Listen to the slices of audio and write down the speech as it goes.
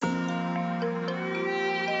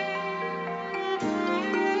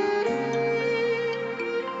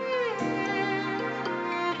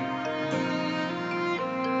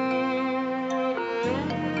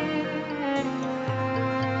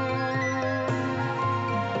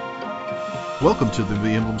Welcome to the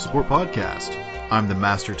Emblem Support Podcast. I'm the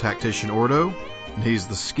Master Tactician Ordo, and he's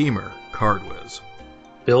the Schemer, Cardwiz.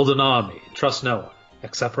 Build an army, trust no one,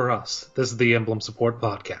 except for us. This is the Emblem Support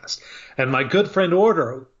Podcast. And my good friend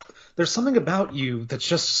Ordo, there's something about you that's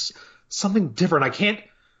just something different.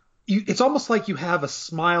 It's almost like you have a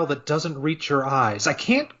smile that doesn't reach your eyes. I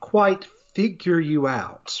can't quite figure you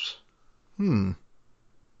out. I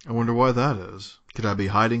wonder why that is. Could I be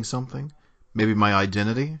hiding something? Maybe my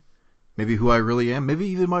identity? Maybe who I really am? Maybe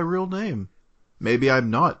even my real name? Maybe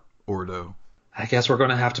I'm not Ordo. I guess we're going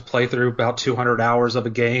to have to play through about 200 hours of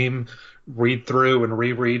a game, read through and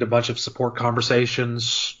reread a bunch of support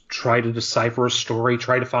conversations, try to decipher a story,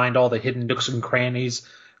 try to find all the hidden nooks and crannies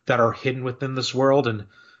that are hidden within this world, and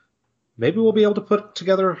maybe we'll be able to put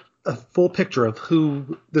together a full picture of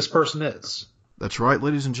who this person is. That's right,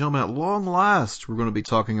 ladies and gentlemen. At long last, we're going to be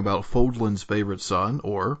talking about Fodlan's favorite son,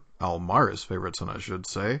 or Almira's favorite son, I should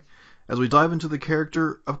say, as we dive into the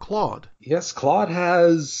character of Claude. Yes, Claude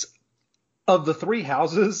has, of the three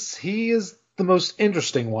houses, he is the most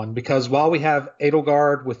interesting one, because while we have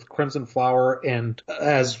Edelgard with Crimson Flower, and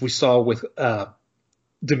as we saw with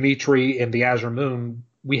Dimitri and the Azure Moon,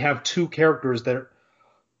 we have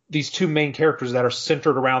these two main characters that are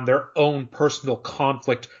centered around their own personal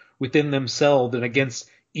conflict within themselves and against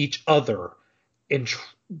each other, and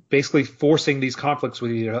basically forcing these conflicts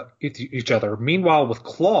with each other. Meanwhile, with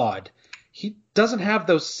Claude, he doesn't have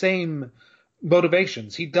those same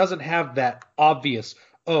motivations. He doesn't have that obvious,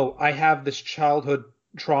 oh, I have this childhood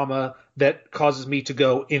trauma that causes me to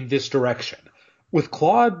go in this direction. With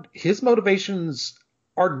Claude, his motivations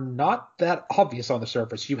are not that obvious on the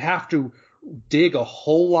surface. You have to dig a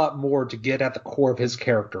whole lot more to get at the core of his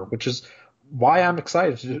character, which is why I'm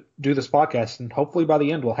excited to do this podcast, and hopefully by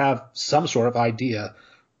the end we'll have some sort of idea,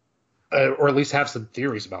 or at least have some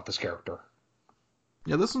theories about this character.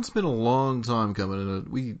 Yeah, this one's been a long time coming, and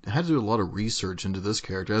we had to do a lot of research into this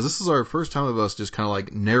character, as this is our first time of us just kind of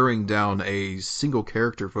like narrowing down a single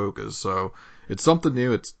character focus, so it's something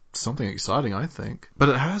new, it's something exciting, I think. But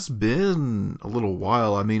it has been a little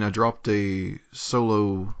while. I mean, I dropped a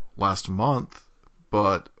solo last month,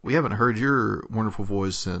 but we haven't heard your wonderful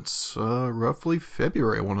voice since roughly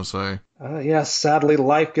February, I want to say. Yeah, sadly,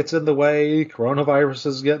 life gets in the way,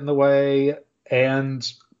 coronaviruses get in the way,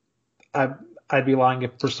 and I'd be lying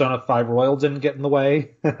if Persona 5 Royal didn't get in the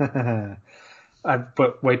way. I've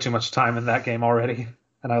put way too much time in that game already,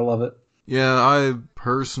 and I love it. Yeah, I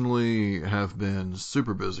personally have been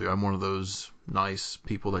super busy. I'm one of those nice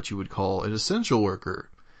people that you would call an essential worker.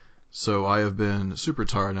 So I have been super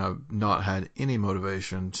tired, and I've not had any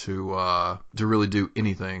motivation to really do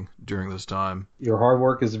anything during this time. Your hard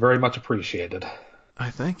work is very much appreciated.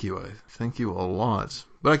 I thank you. I thank you a lot.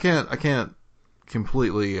 But I can't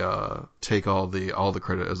completely take all the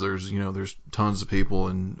credit, as there's tons of people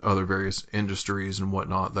in other various industries and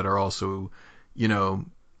whatnot that are also,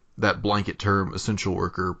 that blanket term, essential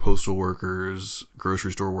worker, postal workers,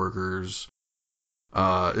 grocery store workers.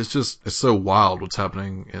 It's so wild what's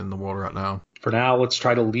happening in the world right now. For now, let's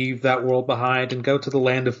try to leave that world behind and go to the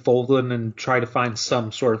land of Fodlan and try to find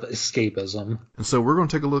some sort of escapism. And so we're going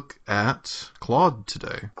to take a look at Claude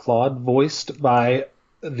today. Claude, voiced by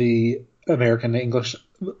the American English.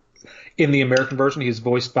 In the American version, he's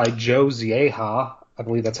voiced by Joe Zieha. I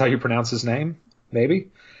believe that's how you pronounce his name,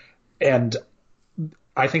 maybe. And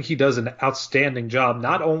I think he does an outstanding job,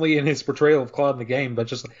 not only in his portrayal of Claude in the game, but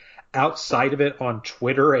just outside of it on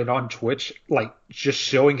Twitter and on Twitch, like just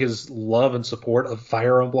showing his love and support of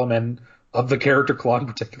Fire Emblem and of the character Claude in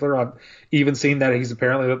particular. I've even seen that he's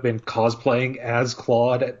apparently been cosplaying as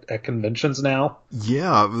Claude at conventions now.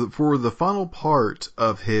 Yeah, for the final part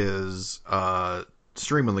of his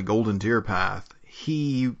stream on the Golden Deer Path,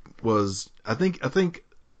 he was, I think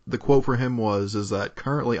the quote for him is that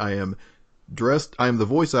currently I am the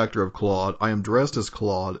voice actor of Claude, I am dressed as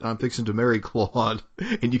Claude, and I'm fixing to marry Claude,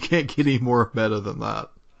 and you can't get any more meta than that.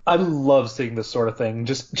 I love seeing this sort of thing,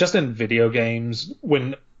 just in video games,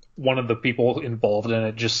 when one of the people involved in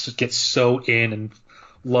it just gets so in and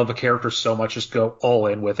love a character so much, just go all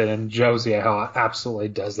in with it, and Joe Zieha absolutely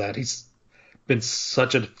does that. He's been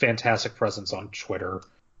such a fantastic presence on Twitter.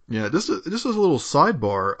 Yeah, this is a little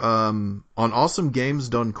sidebar. On Awesome Games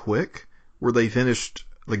Done Quick, where they finished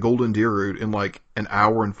the Golden Deer route in like an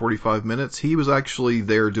hour and 45 minutes. He was actually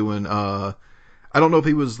there doing, I don't know if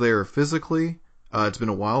he was there physically, it's been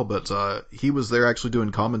a while, but he was there actually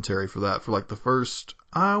doing commentary for that for like the first,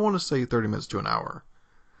 I want to say 30 minutes to an hour.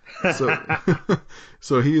 So,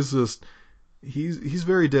 so he's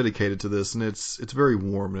very dedicated to this, and it's very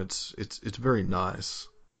warm, and it's very nice.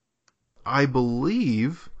 I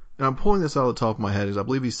believe and I'm pulling this out of the top of my head, is I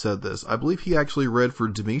believe he said this. I believe he actually read for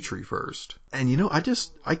Dimitri first. And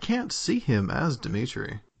I can't see him as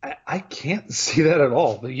Dimitri. I can't see that at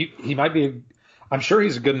all. He might be. I'm sure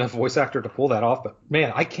he's a good enough voice actor to pull that off, but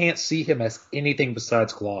man, I can't see him as anything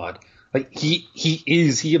besides Claude. Like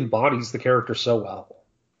he embodies the character so well.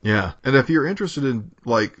 Yeah, and if you're interested in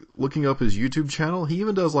like looking up his YouTube channel, he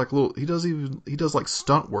even does like he does like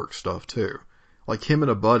stunt work stuff too. Like him and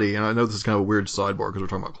a buddy, and I know this is kind of a weird sidebar because we're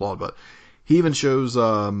talking about Claude, but he even shows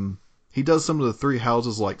he does some of the Three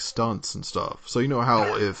Houses like stunts and stuff. So you know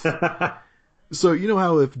how if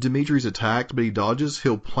Dimitri's attacked but he dodges,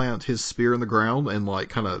 he'll plant his spear in the ground and like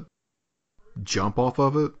kind of jump off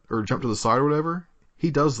of it or jump to the side or whatever. He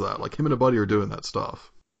does that. Like him and a buddy are doing that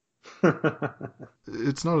stuff.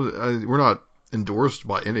 It's not we're not endorsed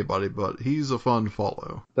by anybody, but he's a fun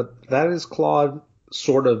follow. But that is Claude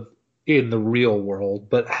sort of in the real world.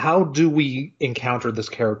 But how do we encounter this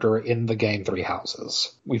character in the game Three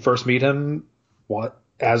Houses? We first meet him,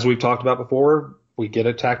 as we've talked about before, we get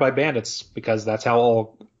attacked by bandits because that's how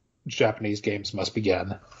all Japanese games must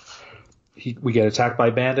begin. We get attacked by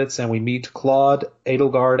bandits and we meet Claude,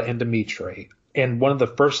 Edelgard, and Dimitri. And one of the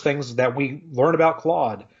first things that we learn about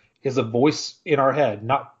Claude is a voice in our head.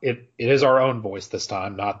 It is our own voice this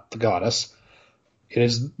time, not the goddess. It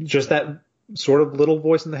is just that sort of little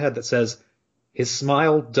voice in the head that says, his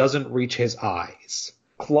smile doesn't reach his eyes.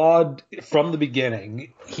 Claude, from the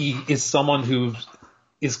beginning, he is someone who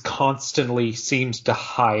is constantly seems to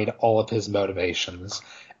hide all of his motivations.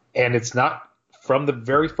 And it's not from the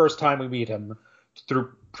very first time we meet him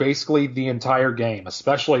through basically the entire game,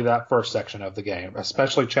 especially that first section of the game,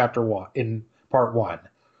 especially chapter 1 in part 1.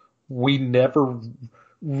 We never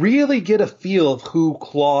really get a feel of who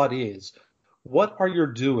Claude is. What are you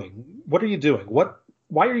doing? What are you doing?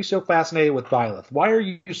 Why are you so fascinated with Byleth? Why are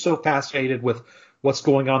you so fascinated with what's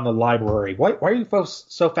going on in the library? Why are you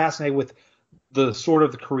so fascinated with the Sword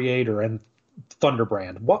of the Creator and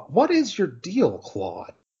Thunderbrand? What is your deal,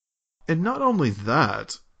 Claude? And not only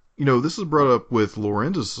that, this is brought up with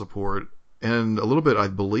Lorenza's support, and a little bit, I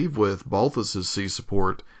believe, with Balthus' C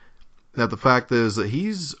support, that the fact is that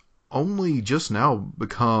he's only just now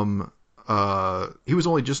he was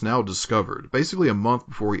only just now discovered, basically a month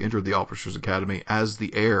before he entered the Officers Academy as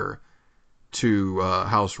the heir to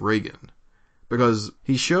House Regan. Because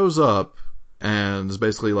he shows up and is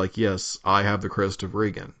basically like, yes, I have the crest of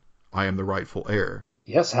Regan. I am the rightful heir.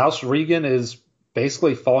 Yes, House Regan is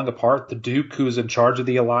basically falling apart. The Duke, who's in charge of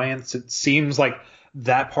the Alliance, it seems like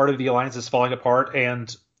that part of the Alliance is falling apart,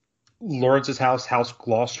 and Lawrence's house, House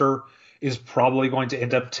Gloucester, is probably going to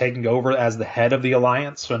end up taking over as the head of the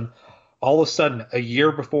Alliance. And all of a sudden, a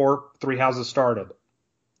year before Three Houses started,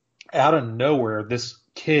 out of nowhere, this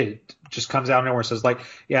kid just comes out of nowhere and says, like,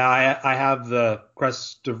 yeah, I have the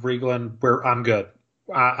crest of Regan, where I'm good.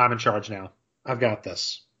 I'm in charge now. I've got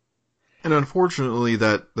this. And unfortunately,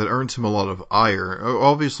 that earns him a lot of ire.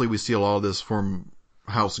 Obviously, we see a lot of this from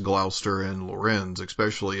House Gloucester and Lorenz,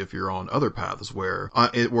 especially if you're on other paths where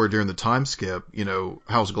during the time skip,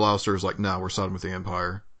 House Gloucester is like, no, we're siding with the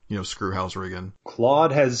Empire. Screw House Regan.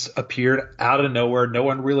 Claude has appeared out of nowhere. No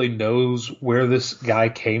one really knows where this guy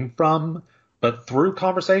came from, but through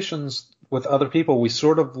conversations with other people, we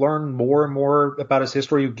sort of learn more and more about his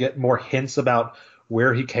history. You get more hints about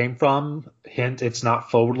where he came from. Hint, it's not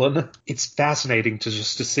Fodlan. It's fascinating to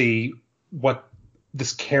see what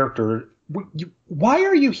this character... Why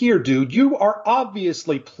are you here, dude? You are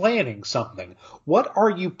obviously planning something. What are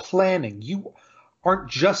you planning? You aren't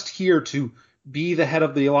just here to be the head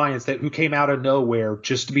of the Alliance who came out of nowhere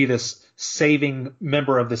just to be this saving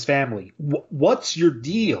member of this family. What's your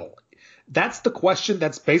deal? That's the question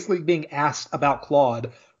that's basically being asked about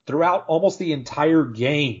Claude throughout almost the entire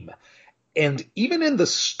game. And even in the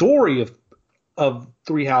story of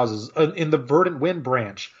Three Houses, in the Verdant Wind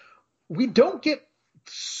branch, we don't get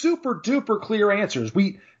super duper clear answers.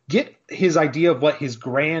 We get his idea of what his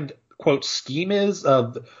grand, quote, scheme is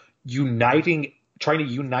of trying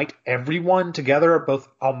to unite everyone together, both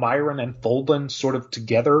Almiron and Fodlan sort of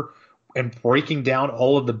together, and breaking down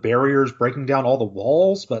all of the barriers, breaking down all the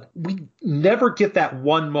walls. But we never get that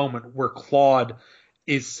one moment where Claude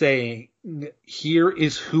is saying, here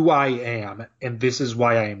is who I am, and this is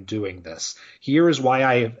why I am doing this. Here is why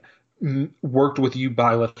I have worked with you,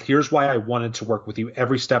 Byleth. Here's why I wanted to work with you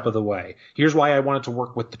every step of the way. Here's why I wanted to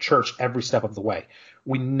work with the church every step of the way.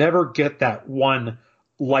 We never get that one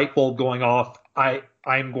light bulb going off.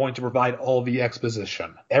 I'm going to provide all the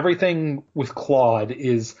exposition. Everything with Claude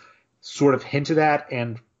is sort of hinted at,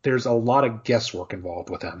 and there's a lot of guesswork involved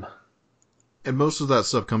with him. And most of that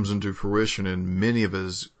stuff comes into fruition in many of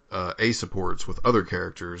his A supports with other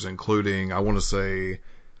characters, including, I want to say,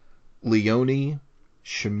 Leone,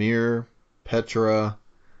 Shamir, Petra.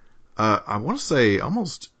 I want to say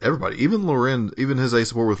almost everybody. Even Lorenz, even his A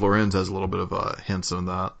support with Lorenz has a little bit of hints on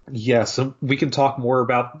that. Yes, and we can talk more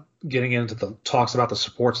about getting into the talks about the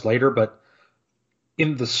supports later, but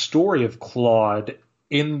in the story of Claude,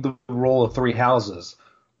 in the role of Three Houses,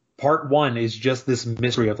 part one is just this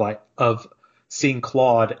mystery of seeing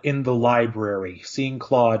Claude in the library, seeing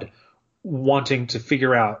Claude wanting to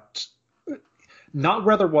figure out not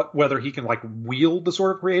whether he can wield the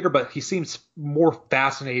Sword of Creator, but he seems more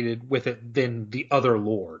fascinated with it than the other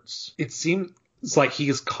lords. It seems like he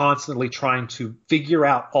is constantly trying to figure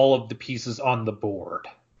out all of the pieces on the board.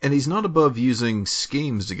 And he's not above using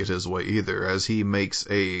schemes to get his way either, as he makes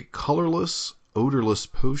a colorless, odorless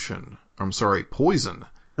potion. I'm sorry, poison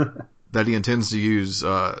that he intends to use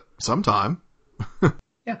sometime.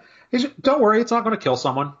 Yeah, don't worry, it's not going to kill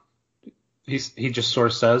someone. He just sort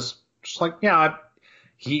of says, just like, yeah,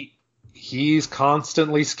 he's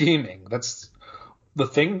constantly scheming. That's the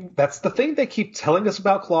thing they keep telling us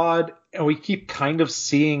about Claude, and we keep kind of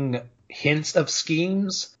seeing hints of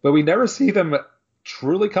schemes, but we never see them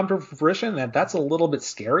truly come to fruition, and that's a little bit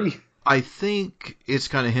scary. I think it's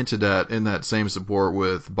kind of hinted at in that same support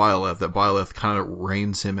with Byleth, that Byleth kind of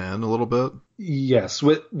reins him in a little bit. Yes,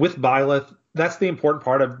 with Byleth, that's the important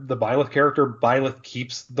part of the Byleth character. Byleth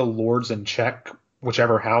keeps the lords in check,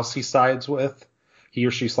 whichever house he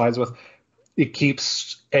or she sides with. It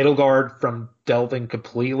keeps Edelgard from delving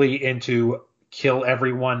completely into kill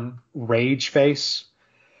everyone rage face.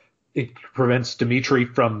 It prevents Dimitri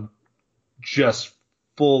from just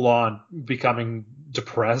full on becoming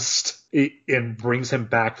depressed. It brings him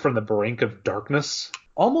back from the brink of darkness.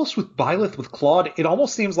 Almost with Byleth, with Claude, it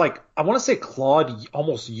almost seems like, I want to say Claude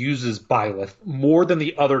almost uses Byleth more than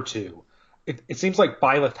the other two. It seems like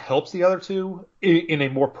Byleth helps the other two in a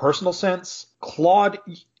more personal sense. Claude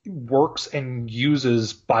works and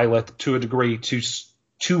uses Byleth to a degree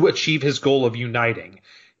to achieve his goal of uniting.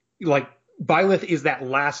 Like, Byleth is that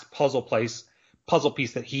last puzzle piece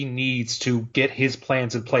that he needs to get his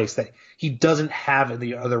plans in place that he doesn't have in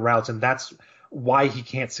the other routes, and that's why he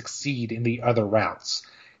can't succeed in the other routes.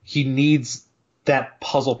 He needs that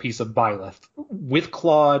puzzle piece of Byleth. With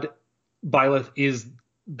Claude, Byleth is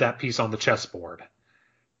that piece on the chessboard.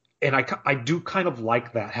 And I do kind of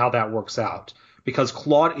like that, how that works out. Because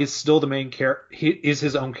Claude is still the main character, he is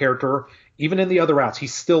his own character. Even in the other routes,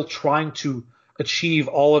 he's still trying to achieve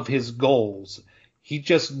all of his goals. He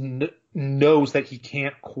just knows that he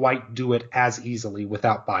can't quite do it as easily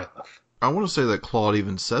without Byleth. I want to say that Claude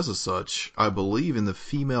even says as such, I believe, in the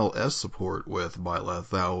female S support with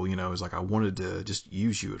Byleth, how, he's like, I wanted to just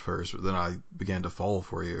use you at first, but then I began to fall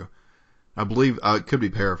for you. I believe, I could be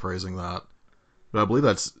paraphrasing that, but I believe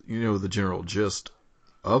that's, the general gist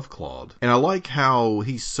of Claude. And I like how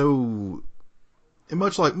he's so,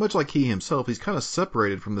 much like he himself, he's kind of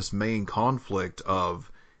separated from this main conflict of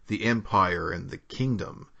the Empire and the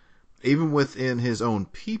Kingdom. Even within his own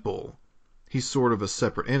people, he's sort of a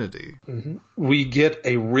separate entity. Mm-hmm. We get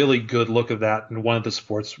a really good look of that in one of the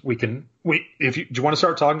supports. Do you want to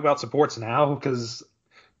start talking about supports now? Because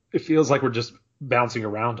it feels like we're just bouncing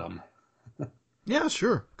around them. Yeah,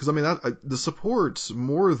 sure. Because the supports,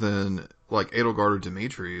 more than like Edelgard or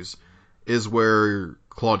Dimitri's, is where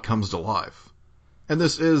Claude comes to life. And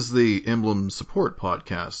this is the Emblem Support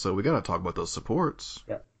podcast, so we got to talk about those supports.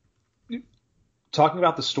 Yeah. Talking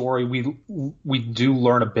about the story, we do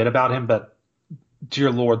learn a bit about him, but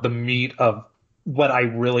dear Lord, the meat of what I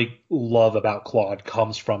really love about Claude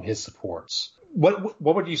comes from his supports. What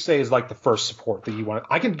would you say is like the first support that you want?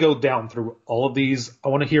 I can go down through all of these. I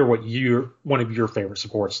want to hear one of your favorite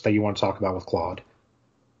supports that you want to talk about with Claude.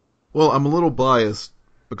 Well, I'm a little biased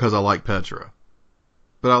because I like Petra,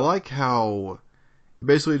 but I like how it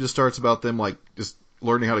basically just starts about them like just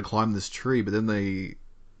learning how to climb this tree, but then they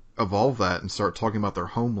evolve that and start talking about their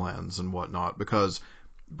homelands and whatnot, because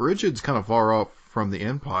Brigid's kind of far off from the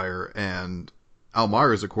Empire, and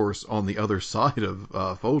Almyra is, of course, on the other side of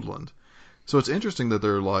Fodland. So it's interesting that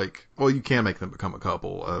they're like, well, you can make them become a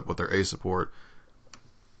couple with their A support,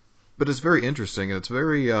 but it's very interesting, and it's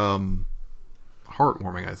very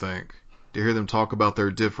heartwarming, I think, to hear them talk about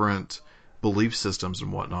their different belief systems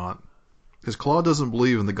and whatnot. Because Claude doesn't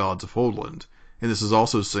believe in the gods of Fodland, and this is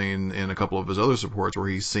also seen in a couple of his other supports where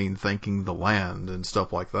he's seen thanking the land and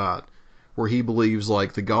stuff like that, where he believes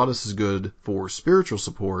like the goddess is good for spiritual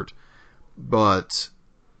support, but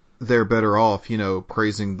they're better off,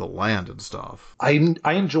 praising the land and stuff. I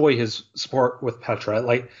enjoy his support with Petra.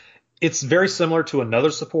 Like, it's very similar to another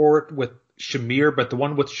support with Shamir, but the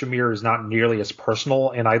one with Shamir is not nearly as personal,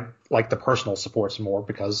 and I like the personal supports more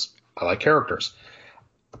because I like characters.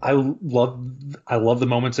 I love the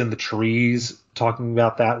moments in the trees, talking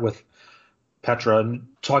about that with Petra, and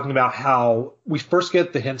talking about how we first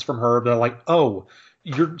get the hints from her, but like, oh,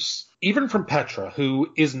 you're even from Petra,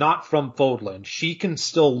 who is not from Fodlan, she can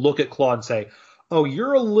still look at Claude and say, oh,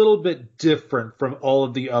 you're a little bit different from all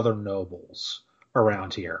of the other nobles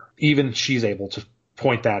around here. Even she's able to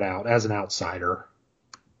point that out as an outsider.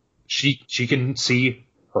 She can see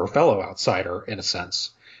her fellow outsider in a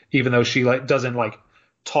sense, even though she doesn't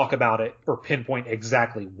talk about it or pinpoint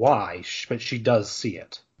exactly why, but she does see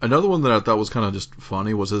it. Another one that I thought was kind of just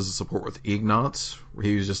funny was his support with Ignatz, where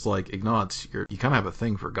he was just like, Ignatz, you kind of have a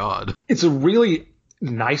thing for God. It's a really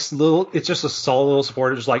nice it's just a solid little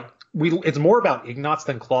support. It's like, it's more about Ignatz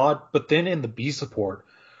than Claude, but then in the B support,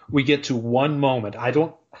 we get to one moment. I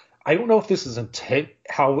don't know if this is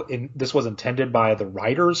this was intended by the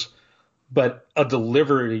writers, but a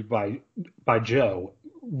delivery by Joe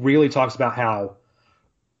really talks about how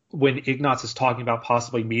when Ignatz is talking about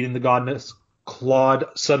possibly meeting the goddess, Claude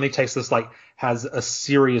suddenly takes this has a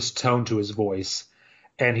serious tone to his voice,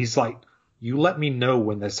 and he's like, "You let me know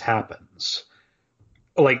when this happens,"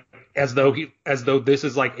 as though this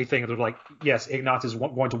is a thing of yes, Ignatz is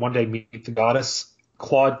going to one day meet the goddess.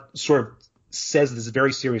 Claude sort of says this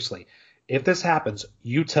very seriously. If this happens,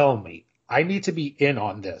 you tell me. I need to be in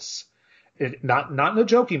on this. Not in a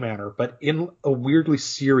jokey manner, but in a weirdly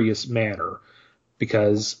serious manner.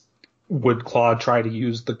 Because would Claude try to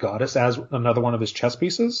use the goddess as another one of his chess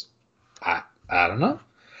pieces? I don't know.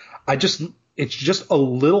 It's just a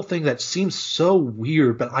little thing that seems so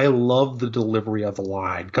weird, but I love the delivery of the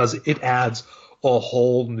line because it adds a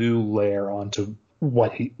whole new layer onto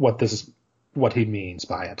what he means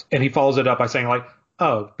by it. And he follows it up by saying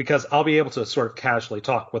oh, because I'll be able to sort of casually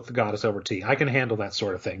talk with the goddess over tea. I can handle that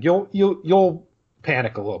sort of thing. You'll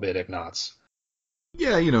panic a little bit, Ignatz.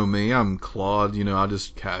 Yeah, you know me. I'm Claude. I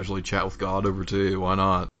just casually chat with God over tea. Why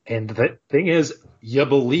not? And the thing is, you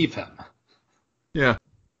believe him. Yeah.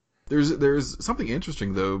 There's something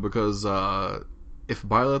interesting, though, because if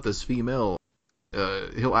Byleth is female,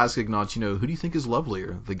 he'll ask Ignatz, who do you think is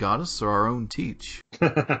lovelier, the goddess or our own Teach?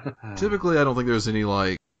 Typically, I don't think there's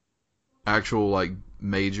any, actual,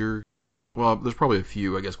 major... Well, there's probably a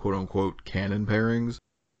few, I guess, quote-unquote, canon pairings.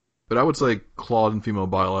 But I would say Claude and female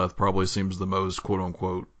Byleth probably seems the most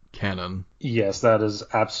quote-unquote canon. Yes, that is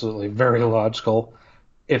absolutely very logical.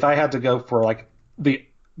 If I had to go for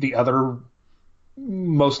the other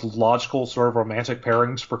most logical sort of romantic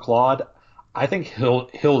pairings for Claude, I think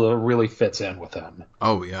Hilda really fits in with him.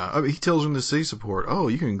 Oh yeah, he tells her in the C support, oh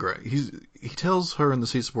you can he tells her in the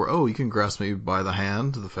C support, oh you can grasp me by the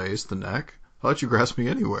hand, the face, the neck. I'll let you grasp me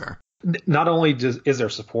anywhere. Not only is their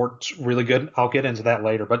support really good, I'll get into that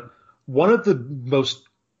later, but one of the most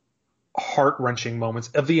heart-wrenching moments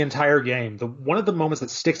of the entire game, one of the moments that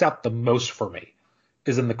sticks out the most for me,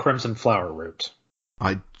 is in the Crimson Flower route.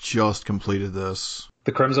 I just completed this.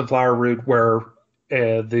 The Crimson Flower route where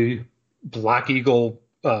the Black Eagle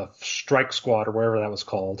Strike Squad, or whatever that was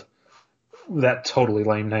called, that totally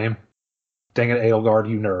lame name. Dang it, Edelgard,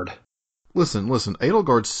 you nerd. Listen,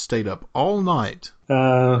 Edelgard stayed up all night.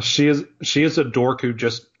 She is a dork who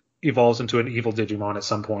just evolves into an evil Digimon at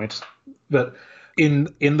some point. But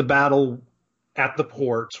in the battle at the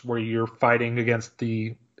port where you're fighting against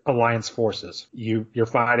the Alliance forces, you're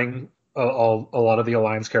fighting a lot of the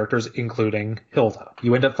Alliance characters, including Hilda.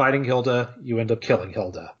 You end up fighting Hilda, you end up killing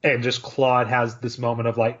Hilda. And just Claude has this moment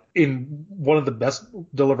of in one of the best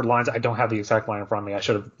delivered lines, I don't have the exact line in front of me, I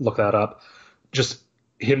should have looked that up, just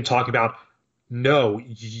him talking about, no,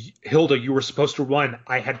 Hilda, you were supposed to run.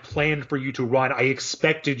 I had planned for you to run. I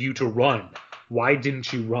expected you to run. Why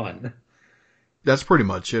didn't you run? That's pretty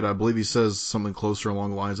much it. I believe he says something closer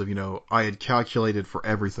along the lines of, I had calculated for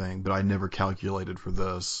everything, but I never calculated for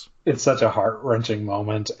this. It's such a heart-wrenching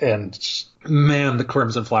moment, and man, the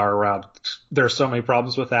Crimson Flower route, there's so many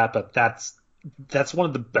problems with that, but that's one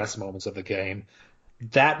of the best moments of the game.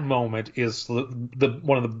 That moment is one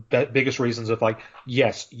of the biggest reasons of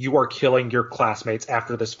yes, you are killing your classmates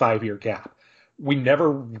after this 5-year gap. We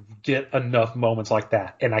never get enough moments like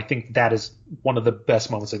that, and I think that is one of the best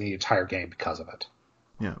moments in the entire game because of it.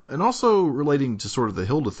 Yeah, and also relating to sort of the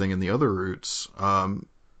Hilda thing and the other routes,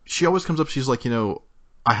 she always comes up, she's like,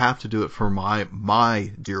 I have to do it for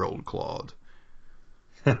my dear old Claude.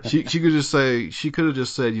 She could have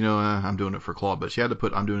just said, I'm doing it for Claude, but she had to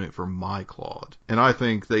put, I'm doing it for my Claude. And I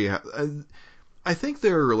think I think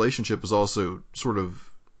their relationship is also sort of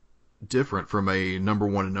different from a number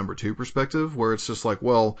 1 and number 2 perspective, where it's just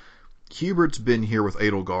well, Hubert's been here with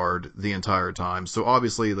Edelgard the entire time, so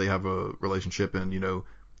obviously they have a relationship, and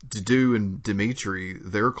Dedue and Dimitri,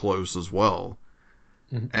 they're close as well.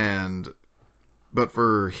 Mhm. And but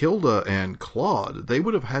for Hilda and Claude, they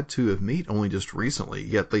would have had to have met only just recently,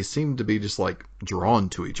 yet they seem to be just like drawn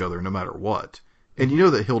to each other no matter what. And you know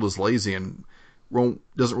that Hilda's lazy and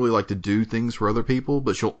doesn't really like to do things for other people,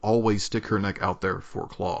 but she'll always stick her neck out there for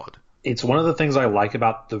Claude. It's one of the things I like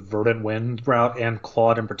about the Verdant Wind route and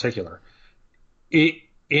Claude in particular.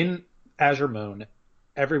 In Azure Moon,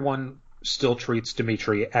 everyone still treats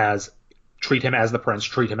Dimitri treat him as the prince,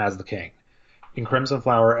 treat him as the king. In Crimson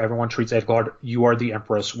Flower, everyone treats Edelgard, you are the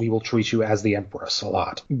empress, we will treat you as the empress a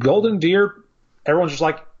lot. Golden Deer, everyone's just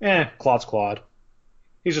like, Claude's Claude.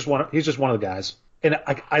 He's just one of the guys. And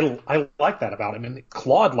I like that about him, and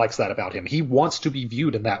Claude likes that about him. He wants to be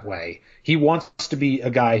viewed in that way. He wants to be a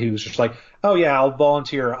guy who's just like, oh yeah, I'll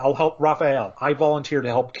volunteer. I'll help Raphael. I volunteer to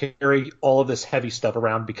help carry all of this heavy stuff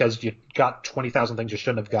around because you got 20,000 things you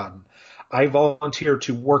shouldn't have gotten. I volunteer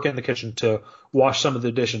to work in the kitchen to wash some of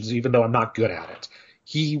the dishes, even though I'm not good at it.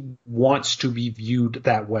 He wants to be viewed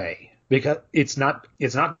that way because it's not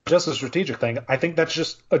just a strategic thing. I think that's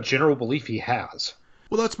just a general belief he has.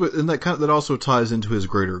 Well, that also ties into his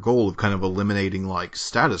greater goal of kind of eliminating like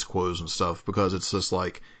status quos and stuff, because it's just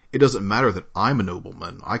like, it doesn't matter that I'm a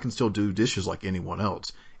nobleman. I can still do dishes like anyone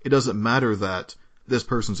else. It doesn't matter that this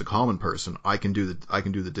person's a common person. I can do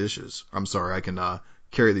the dishes. I'm sorry, I can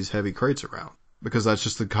carry these heavy crates around, because that's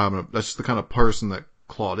just the kind of person that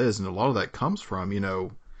Claude is, and a lot of that comes from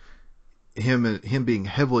him being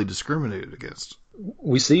heavily discriminated against.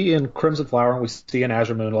 We see in Crimson Flower and we see in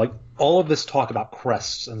Azure Moon, like all of this talk about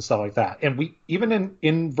crests and stuff like that. And we even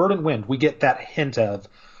in Verdant Wind, we get that hint of,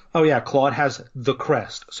 oh yeah, Claude has the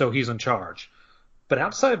crest, so he's in charge. But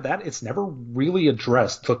outside of that, it's never really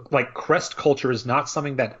addressed. Like crest culture is not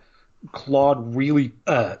something that Claude really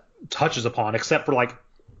touches upon, except for like,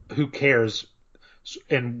 who cares,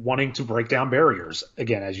 and wanting to break down barriers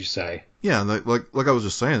again, as you say. Yeah, like I was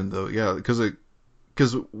just saying though, yeah, because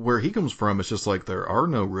where he comes from, it's just like there are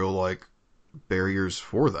no real like barriers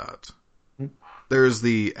for that. Mm-hmm. There's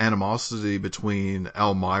the animosity between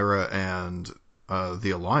Elmira and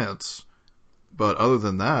the Alliance, but other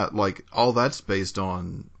than that, like all that's based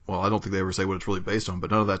on. Well, I don't think they ever say what it's really based on, but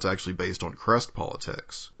none of that's actually based on crest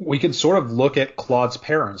politics. We can sort of look at Claude's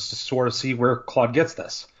parents to sort of see where Claude gets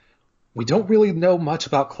this. We don't really know much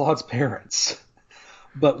about Claude's parents.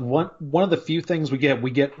 But one of the few things we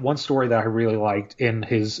get one story that I really liked in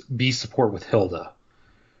his B support with Hilda,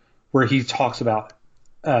 where he talks about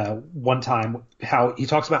one time how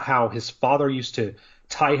his father used to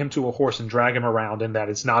tie him to a horse and drag him around, and that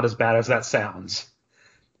it's not as bad as that sounds.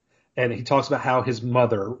 And he talks about how his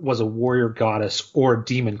mother was a warrior goddess or a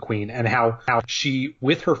demon queen, and how she,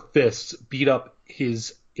 with her fists, beat up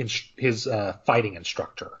his fighting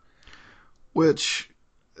instructor. Which,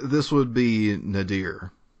 this would be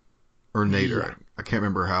Nadir. Or Nader. Yeah. I can't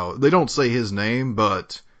remember how. They don't say his name,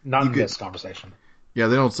 but... Not in this conversation. Yeah,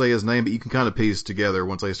 they don't say his name, but you can kind of piece together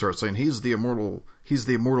once they start saying, he's the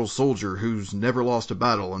immortal soldier who's never lost a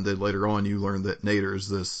battle, and then later on you learn that Nader's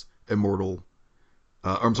this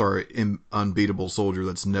unbeatable soldier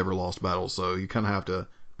that's never lost battle, so you kind of have to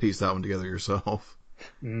piece that one together yourself.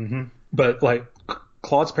 Mm-hmm. But, like,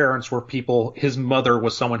 Claude's parents were people, his mother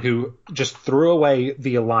was someone who just threw away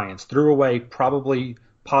the Alliance,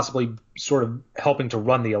 possibly sort of helping to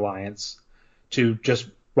run the Alliance, to just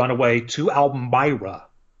run away to Elmira,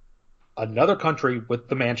 another country with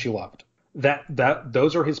the man she loved.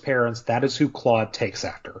 Those are his parents. That is who Claude takes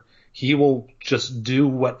after. He will just do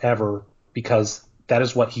whatever because that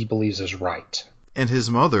is what he believes is right. And his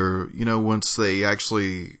mother, once they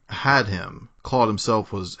actually had him, Claude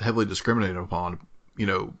himself was heavily discriminated upon,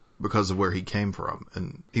 because of where he came from.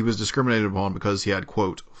 And he was discriminated upon because he had,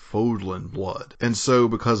 quote, Fodlan blood. And so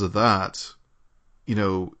because of that,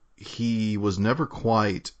 he was never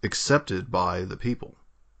quite accepted by the people,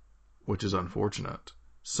 which is unfortunate.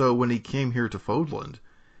 So when he came here to Fodlan,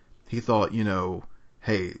 he thought,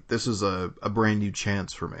 hey, this is a brand new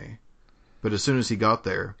chance for me. But as soon as he got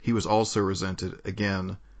there, he was also resented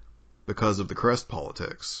again because of the crest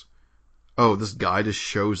politics. Oh, this guy just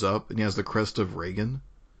shows up and he has the crest of Reagan?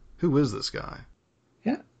 Who is this guy?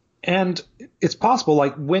 Yeah. And it's possible,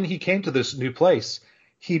 like, when he came to this new place,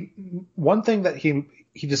 one thing that he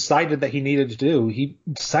decided that he needed to do, he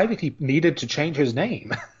decided he needed to change his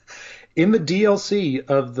name. In the DLC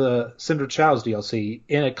of the Cinder Chow's DLC,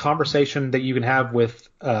 in a conversation that you can have with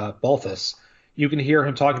Balthus, you can hear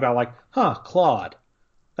him talk about, like, Claude,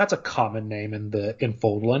 That's a common name in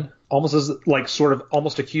Foldland. Almost as like sort of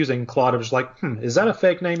almost accusing Claude of just like, is that a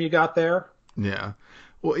fake name you got there? Yeah.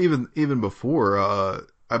 Well, even before,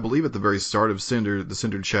 I believe at the very start of the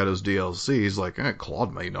Cindered Shadows DLC, he's like,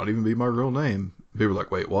 Claude may not even be my real name. People are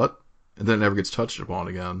like, wait, what? And then it never gets touched upon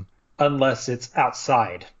again. Unless it's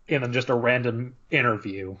outside in just a random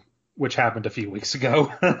interview, which happened a few weeks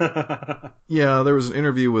ago. Yeah, there was an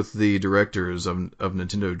interview with the directors of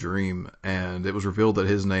Nintendo Dream, and it was revealed that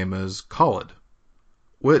his name is Khalid,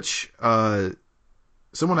 which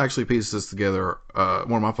someone actually pieced this together.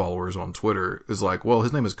 One of my followers on Twitter is like, well,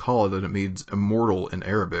 his name is Khalid and it means immortal in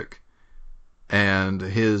Arabic, and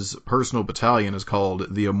his personal battalion is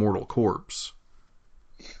called the Immortal Corps.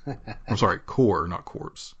 I'm sorry, Corps, not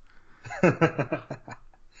Corpse.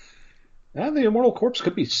 And the Immortal Corpse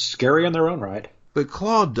could be scary in their own right. But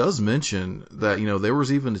Claude does mention that, there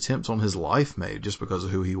was even attempts on his life made just because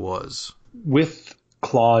of who he was. With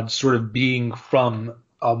Claude sort of being from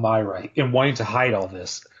Elmira and wanting to hide all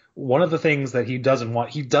this, one of the things that he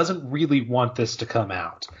doesn't really want this to come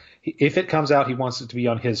out. If it comes out, he wants it to be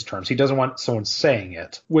on his terms. He doesn't want someone saying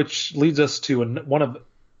it, which leads us to one of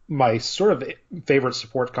my sort of favorite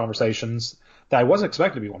support conversations that I wasn't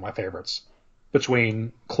expecting to be one of my favorites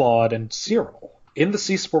between Claude and Cyril. In the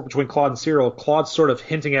C support between Claude and Cyril, Claude's sort of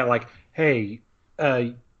hinting at like, hey,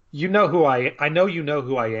 you know who I know you know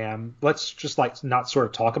who I am. Let's just like not sort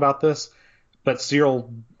of talk about this. But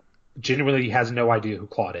Cyril genuinely has no idea who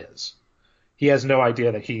Claude is. He has no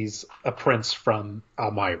idea that he's a prince from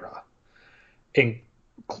Elmira. And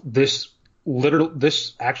this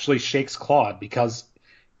actually shakes Claude because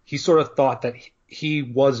he sort of thought that he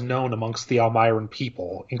was known amongst the Elmiran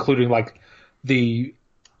people, including like the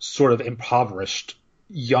sort of impoverished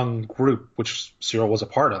young group which Cyril was a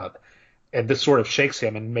part of. And this sort of shakes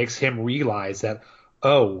him and makes him realize that,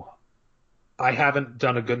 oh, I haven't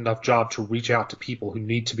done a good enough job to reach out to people who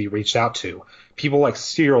need to be reached out to. People like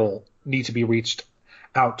Cyril need to be reached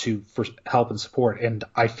out to for help and support, and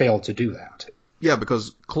I failed to do that. Yeah,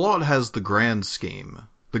 because Claude has the grand scheme,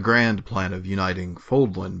 the grand plan of uniting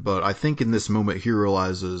Foldland, but I think in this moment he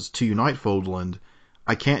realizes to unite Foldland,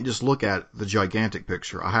 I can't just look at the gigantic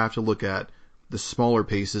picture. I have to look at the smaller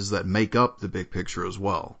pieces that make up the big picture as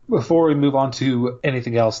well. Before we move on to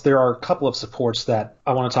anything else, there are a couple of supports that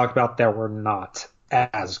I want to talk about that were not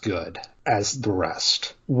as good as the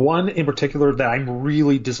rest. One in particular that I'm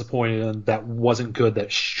really disappointed in that wasn't good,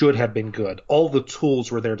 that should have been good. All the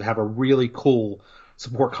tools were there to have a really cool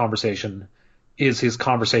support conversation, is his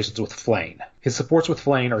conversations with Flayn. His supports with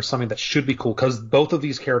Flayn are something that should be cool because both of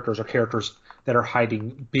these characters are characters that are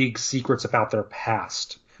hiding big secrets about their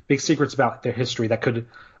past, big secrets about their history that could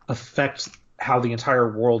affect how the entire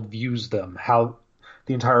world views them, how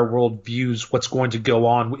the entire world views what's going to go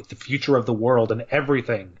on with the future of the world and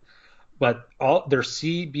everything. But all their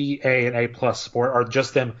C, B, A, and A plus support are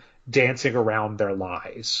just them dancing around their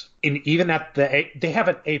lies. And even at they have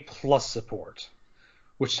an A plus support,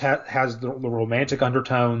 which has the romantic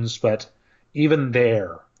undertones, but even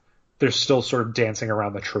they're still sort of dancing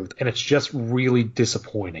around the truth. And it's just really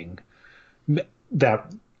disappointing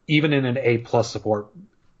that even in an A plus support,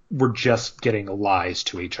 we're just getting lies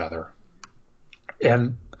to each other.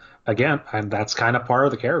 And again, and that's kind of part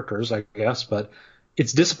of the characters, I guess, but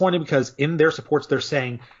it's disappointing because in their supports, they're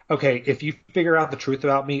saying, okay, if you figure out the truth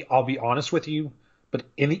about me, I'll be honest with you. But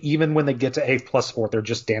even when they get to A plus support, they're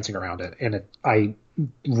just dancing around it. And I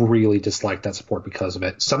really dislike that support because of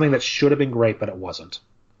it. Something that should have been great, but it wasn't.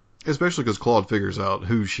 Especially because Claude figures out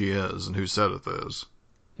who she is and who Seteth is.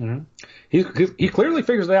 Mm-hmm. He clearly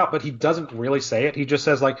figures it out, but he doesn't really say it. He just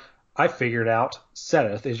says, like, I figured out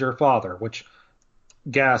Seteth is your father, which,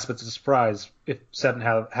 gasp, it's a surprise. If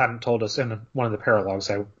Seteth hadn't told us in one of the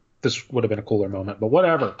paralogs, this would have been a cooler moment, but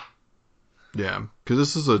whatever. Yeah, because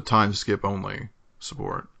this is a time skip only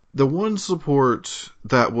support. The one support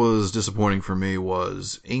that was disappointing for me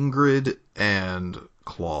was Ingrid and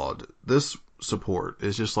Claude. This support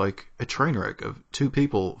is just like a train wreck of two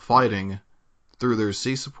people fighting through their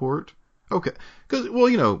C support. Okay, because,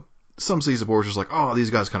 well, some C supports are just like, oh,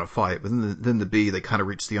 these guys kind of fight, but then the B, they kind of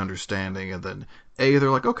reach the understanding, and then A,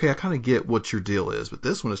 they're like, okay, I kind of get what your deal is, but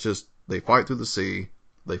this one is just, they fight through the C,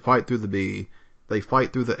 they fight through the B, they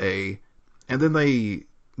fight through the A, and then they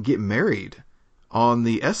get married on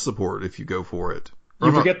the S support if you go for it.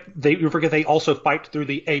 You forget they also fight through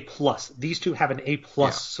the A plus. These two have an A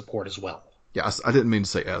plus support as well. Yeah, I didn't mean to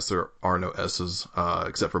say S. There are no S's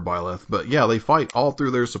except for Byleth. But yeah, they fight all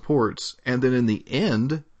through their supports, and then in the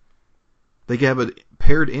end, they have a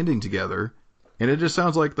paired ending together, and it just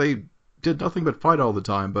sounds like they did nothing but fight all the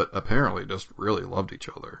time, but apparently just really loved each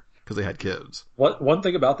other. because they had kids. One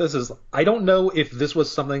thing about this is I don't know if this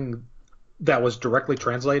was something that was directly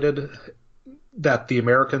translated, that the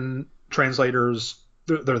American translators,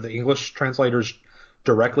 the English translators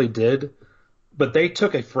directly did, but they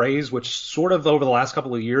took a phrase which sort of over the last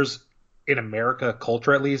couple of years in America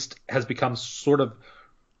culture at least has become sort of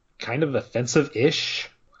kind of offensive-ish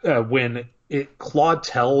when Claude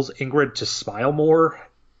tells Ingrid to smile more,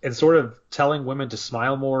 and sort of telling women to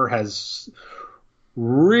smile more has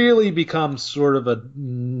really become sort of a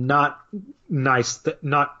not nice,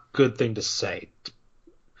 not good thing to say.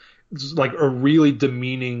 It's like a really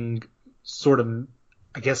demeaning sort of,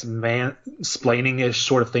 I guess, mansplaining-ish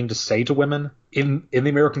sort of thing to say to women. In the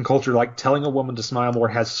American culture, like telling a woman to smile more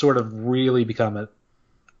has sort of really become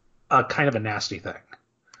a kind of a nasty thing.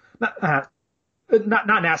 Not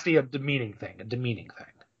nasty, a demeaning thing.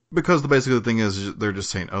 Because basically the thing is, they're just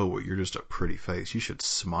saying, oh, well, you're just a pretty face. You should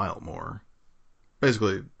smile more.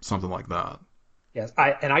 Basically, something like that. Yes,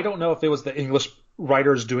 I don't know if it was the English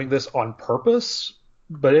writers doing this on purpose,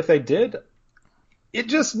 but if they did, it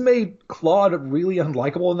just made Claude really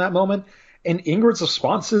unlikable in that moment, and Ingrid's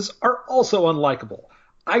responses are also unlikable.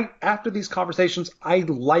 After these conversations, I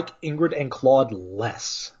like Ingrid and Claude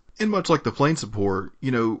less. And much like the plane support,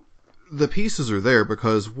 the pieces are there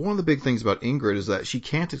because one of the big things about Ingrid is that she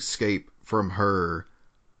can't escape from her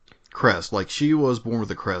crest. Like, she was born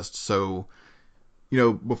with a crest, so,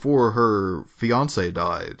 before her fiancé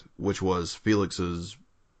died, which was Felix's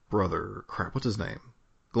brother, what's his name?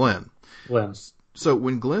 Glenn. So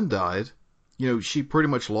when Glenn died, she pretty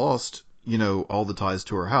much lost, all the ties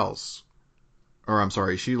to her house. Or, I'm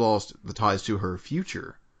sorry, she lost the ties to her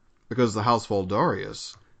future. Because the House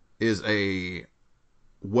Valdarius is a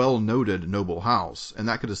well-noted noble house, and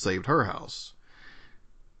that could have saved her house.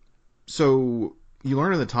 So you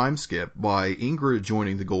learn in the time skip, by Ingrid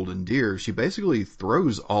joining the Golden Deer, she basically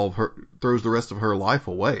throws the rest of her life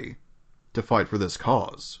away to fight for this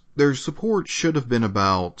cause. Their support should have been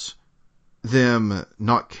about them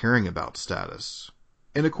not caring about status.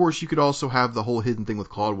 And of course, you could also have the whole hidden thing with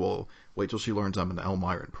Claude. Well, wait till she learns I'm an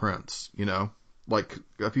Elmyran prince, like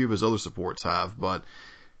a few of his other supports have. But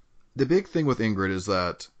the big thing with Ingrid is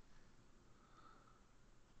that,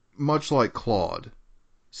 much like Claude,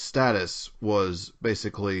 status was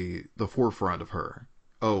basically the forefront of her.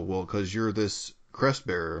 Oh, well, because you're this crest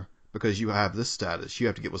bearer, because you have this status, you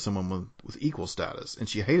have to get with someone with equal status. And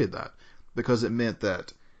she hated that, because it meant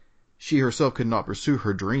that she herself could not pursue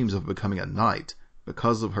her dreams of becoming a knight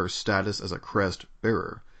because of her status as a crest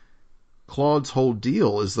bearer. Claude's whole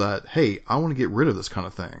deal is that, hey, I want to get rid of this kind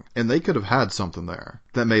of thing. And they could have had something there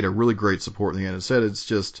that made a really great support in the end. Instead, it's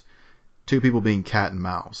just two people being cat and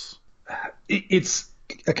mouse. It's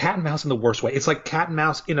a cat and mouse in the worst way. It's like cat and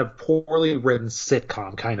mouse in a poorly written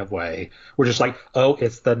sitcom kind of way. We're just like, oh,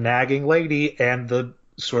 it's the nagging lady and the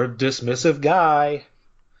sort of dismissive guy.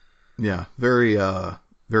 Yeah, very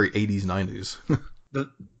 80s, 90s.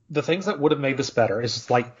 The things that would have made this better is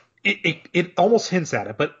like, it almost hints at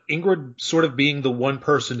it, but Ingrid sort of being the one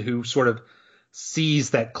person who sort of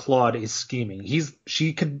sees that Claude is scheming.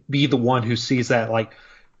 She could be the one who sees that, like,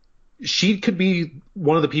 she could be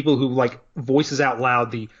one of the people who, like, voices out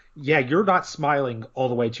loud yeah, you're not smiling all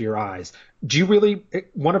the way to your eyes.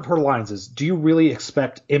 One of her lines is, do you really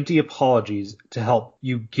expect empty apologies to help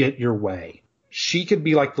you get your way? She could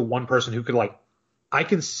be like the one person who could, like, I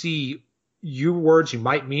can see your words, you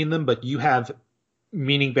might mean them, but you have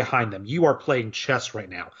meaning behind them. You are playing chess right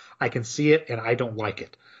now. I can see it, and I don't like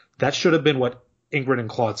it. That should have been what Ingrid and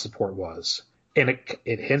Claude's support was. And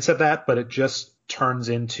it hints at that, but it just turns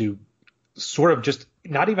into sort of just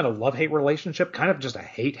not even a love-hate relationship, kind of just a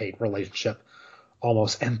hate-hate relationship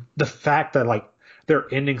almost. And the fact that, like, their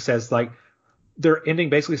ending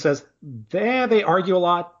basically says, they argue a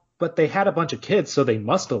lot, but they had a bunch of kids, so they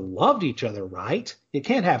must have loved each other, right? You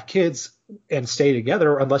can't have kids and stay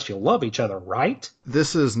together unless you love each other, right?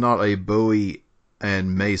 This is not a Bowie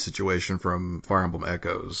and May situation from Fire Emblem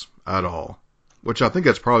Echoes at all, which I think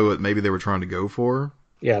that's probably what maybe they were trying to go for.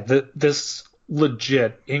 Yeah, this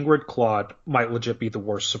legit, Ingrid Claude might legit be the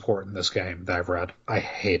worst support in this game that I've read. I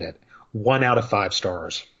hate it. 1 out of 5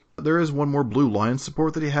 stars. There is one more Blue Lion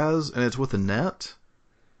support that he has, and it's with Annette,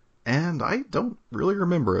 and I don't really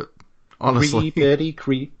remember it, honestly. Creepity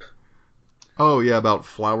creep. Oh, yeah, about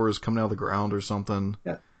flowers coming out of the ground or something.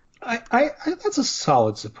 Yeah, I that's a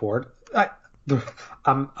solid support.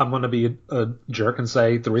 I'm going to be a jerk and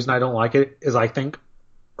say the reason I don't like it is I think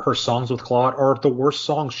her songs with Claude are the worst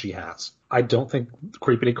songs she has. I don't think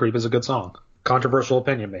Creepity Creep is a good song. Controversial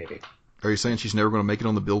opinion, maybe. Are you saying she's never going to make it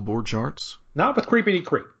on the Billboard charts? Not with Creepity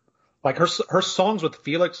Creep. Like, her songs with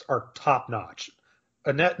Felix are top notch.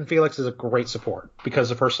 Annette and Felix is a great support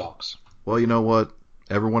because of her songs. Well, you know what?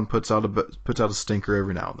 Everyone puts out a stinker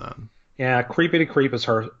every now and then. Yeah, Creepy to Creep is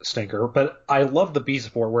her stinker, but I love the B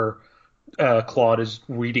support where Claude is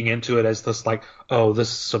reading into it as this like, oh, this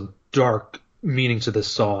is some dark meaning to this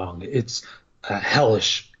song. It's a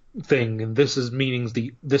hellish thing, and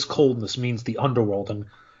this coldness means the underworld, and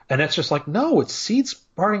it's just like, no, it's seeds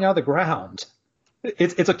burning out of the ground.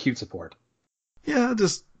 It's a cute support. Yeah,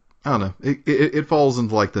 just I don't know. It falls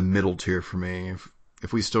into like the middle tier for me.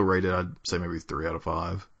 If we still rate it, I'd say maybe 3 out of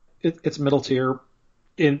 5. It's middle tier.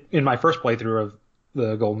 In my first playthrough of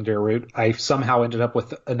the Golden Deer route, I somehow ended up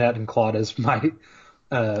with Annette and Claude as my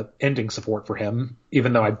ending support for him,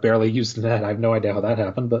 even though I barely used Annette. I have no idea how that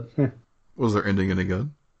happened, but Was their ending any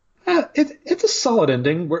good? it's a solid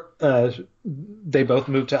ending. Where they both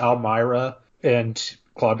move to Almyra, and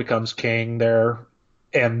Claude becomes king there,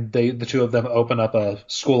 and the two of them open up a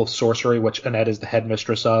school of sorcery, which Annette is the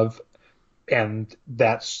headmistress of, and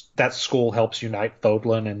that school helps unite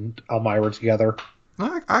Fodlan and Almyra together.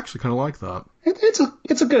 I actually kind of like that.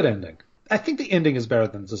 It's a good ending. I think the ending is better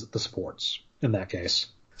than the sports in that case.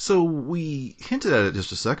 So we hinted at it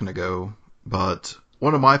just a second ago, but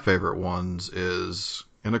one of my favorite ones is,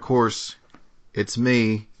 and of course, it's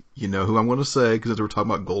me. You know who I'm going to say because we're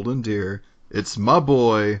talking about Golden Deer. It's my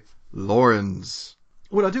boy, Lorenz.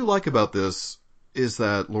 What I do like about this is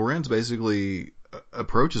that Lorenz basically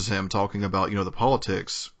approaches him talking about, the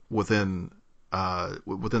politics within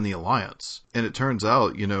the alliance. And it turns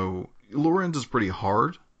out, Lorenz is pretty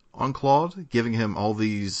hard on Claude, giving him all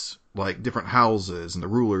these like different houses and the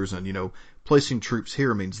rulers, and placing troops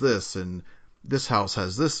here means this, and this house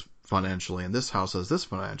has this financially, and this house has this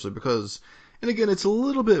financially, because, and again, it's a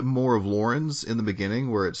little bit more of Lorenz in the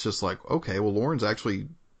beginning, where it's just like, okay, well, Lorenz actually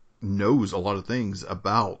knows a lot of things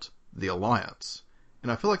about the alliance.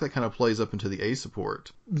 And I feel like that kind of plays up into the A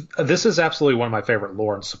support. This is absolutely one of my favorite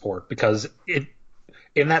Lorenz support, because in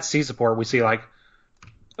that C support we see like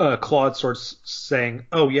Claude sort of saying,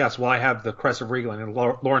 "Oh yes, well I have the Crest of Regaling," and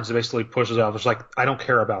Lorenz basically pushes out. It's like, I don't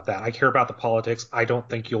care about that. I care about the politics. I don't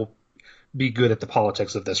think you'll be good at the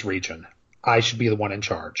politics of this region. I should be the one in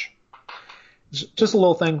charge. Just a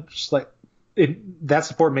little thing, just like that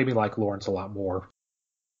support made me like Lorenz a lot more.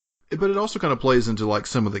 But it also kind of plays into like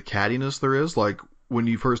some of the cattiness there is. Like when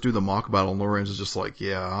you first do the mock battle, Lorenz is just like,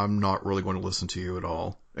 "Yeah, I'm not really going to listen to you at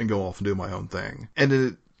all," and go off and do my own thing.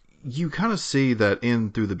 And you kind of see that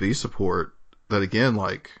in through the B support that again,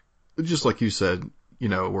 like just like you said,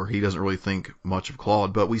 where he doesn't really think much of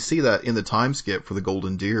Claude, but we see that in the time skip for the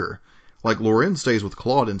Golden Deer. Like Lorenz stays with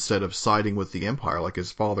Claude instead of siding with the Empire like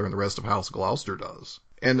his father and the rest of House Gloucester does.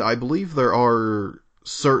 And I believe there are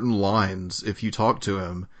certain lines, if you talk to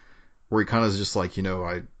him, where he kind of is just like,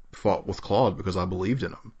 I fought with Claude because I believed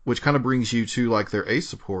in him. Which kind of brings you to like their A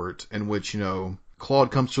support, in which,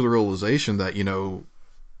 Claude comes to the realization that,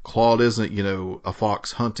 Claude isn't, a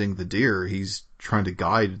fox hunting the deer. He's trying to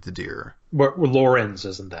guide the deer. Where Lorenz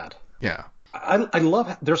isn't that. Yeah. I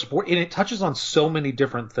love their support, and it touches on so many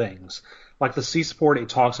different things. Like the C support, it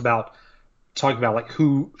talking about like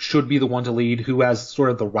who should be the one to lead, who has sort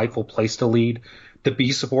of the rightful place to lead. The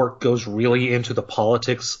B support goes really into the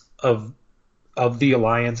politics of the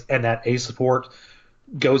alliance, and that A support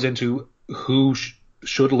goes into who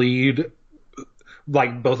should lead.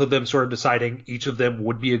 Like both of them sort of deciding each of them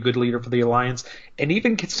would be a good leader for the alliance, and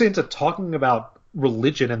even gets into talking about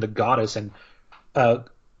religion and the goddess, and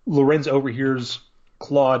Lorenz overhears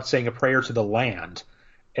Claude saying a prayer to the land,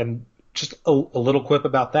 and just a little quip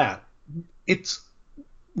about that. It's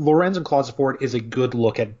Lorenz and Claude support is a good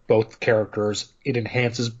look at both characters. It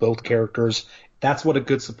enhances both characters. That's what a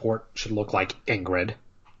good support should look like, Ingrid.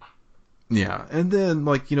 Yeah, and then,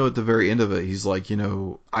 like, at the very end of it, he's like,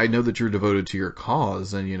 I know that you're devoted to your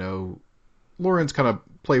cause, and, Lorenz kind of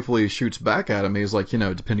playfully shoots back at him. He's like,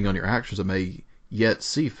 depending on your actions, I may yet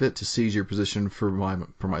see fit to seize your position for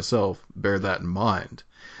myself. Bear that in mind.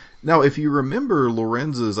 Now, if you remember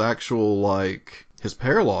Lorenz's actual, like, his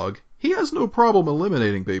paralogue, he has no problem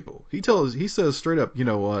eliminating people. He says straight up, you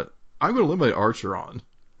know what, I'm going to eliminate Archeron.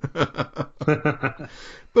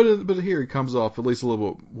 But here he comes off at least a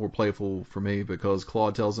little bit more playful for me, because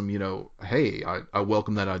Claude tells him, hey, I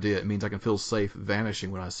welcome that idea. It means I can feel safe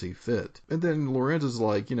vanishing when I see fit. And then Lorenz is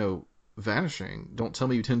like, vanishing? Don't tell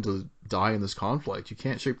me you tend to die in this conflict. You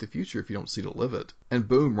can't shape the future if you don't see to live it. And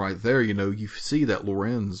boom, right there, you see that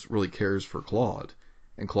Lorenz really cares for Claude.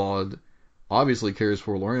 And Claude obviously cares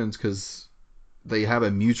for Lorenz because they have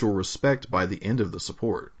a mutual respect by the end of the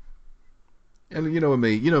support. And you know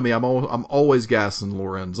me, I'm always gassing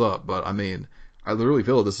Lorenz up, but I mean, I really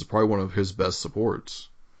feel this is probably one of his best supports.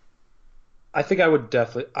 I think I would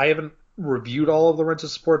definitely. I haven't reviewed all of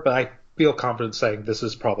Lorenz's support, but I feel confident saying this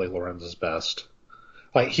is probably Lorenz's best.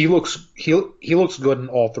 Like he looks good in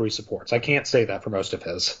all three supports. I can't say that for most of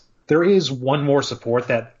his. There is one more support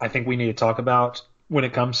that I think we need to talk about when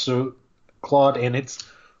it comes to Claude, and it's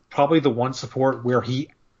probably the one support where he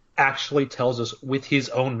actually tells us with his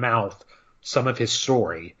own mouth some of his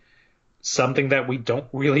story. Something that we don't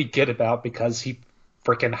really get about because he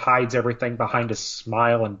freaking hides everything behind his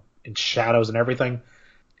smile and shadows and everything.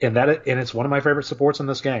 And it's one of my favorite supports in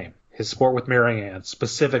this game. His support with Marianne,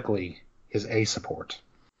 specifically his A support.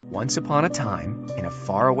 Once upon a time, in a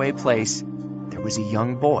faraway place, there was a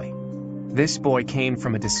young boy. This boy came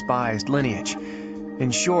from a despised lineage.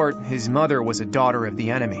 In short, his mother was a daughter of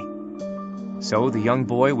the enemy. So the young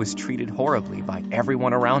boy was treated horribly by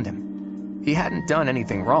everyone around him. He hadn't done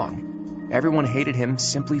anything wrong. Everyone hated him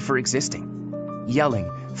simply for existing. Yelling,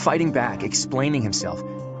 fighting back, explaining himself.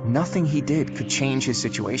 Nothing he did could change his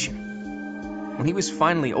situation. When he was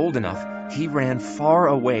finally old enough, he ran far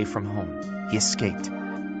away from home. He escaped.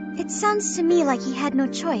 It sounds to me like he had no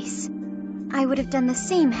choice. I would have done the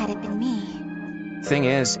same had it been me. Thing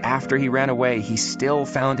is, after he ran away, he still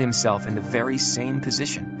found himself in the very same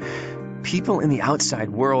position. People in the outside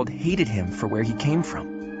world hated him for where he came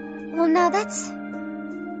from. Well, now that's...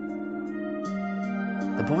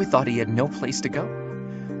 The boy thought he had no place to go.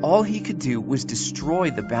 All he could do was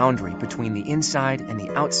destroy the boundary between the inside and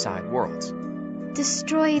the outside worlds.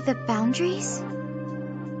 Destroy the boundaries?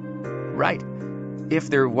 Right. If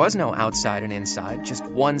there was no outside and inside, just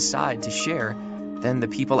one side to share, then the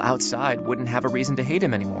people outside wouldn't have a reason to hate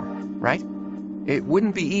him anymore, right? It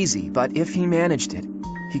wouldn't be easy, but if he managed it,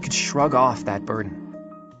 he could shrug off that burden.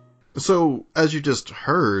 So, as you just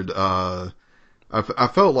heard, I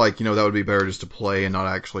felt like, that would be better just to play and not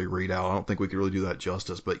actually read out. I don't think we could really do that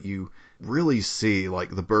justice, but you really see,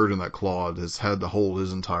 like, the burden that Claude has had to hold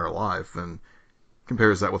his entire life, and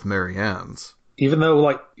compares that with Marianne's. Even though,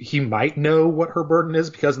 like, he might know what her burden is,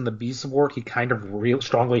 because in the B support, he kind of real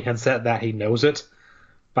strongly hints at that he knows it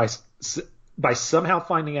by somehow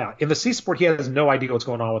finding out. In the C support, he has no idea what's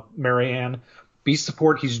going on with Marianne. B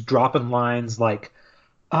support, he's dropping lines like,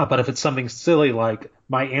 but if it's something silly like,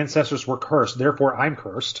 my ancestors were cursed, therefore I'm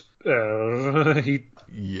cursed.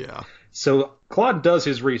 Yeah. So Claude does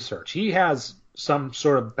his research. He has some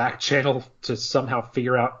sort of back channel to somehow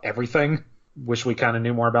figure out everything. Wish we kind of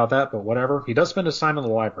knew more about that, but whatever. He does spend his time in the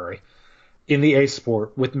library. In the A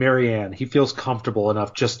sport with Marianne, he feels comfortable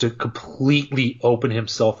enough just to completely open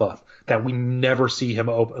himself up, that we never see him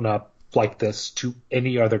open up like this to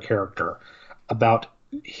any other character about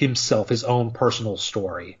himself, his own personal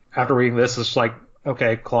story. After reading this, it's like,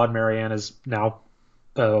 okay, Claude Marianne is now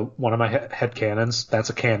one of my headcanons. That's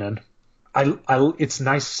a canon. It's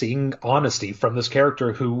nice seeing honesty from this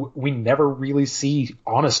character who we never really see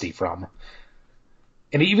honesty from.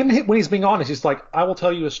 And even when he's being honest, he's like, I will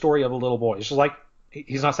tell you a story of a little boy. It's just like,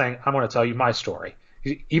 he's not saying, I'm going to tell you my story.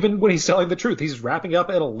 Even when he's telling the truth, he's wrapping up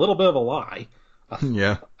in a little bit of a lie.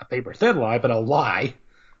 Yeah. A paper thin lie, but a lie.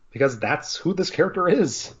 Because that's who this character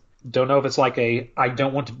is. Don't know if it's like I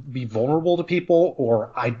don't want to be vulnerable to people,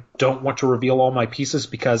 or I don't want to reveal all my pieces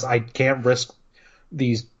because I can't risk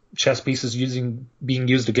these chess pieces being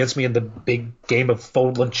used against me in the big game of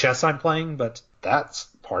Foldland chess I'm playing, but that's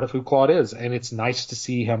part of who Claude is, and it's nice to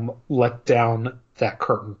see him let down that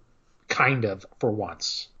curtain, kind of, for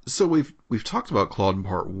once. So we've talked about Claude in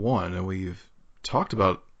part 1, and we've talked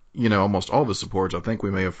about, almost all of his supports. I think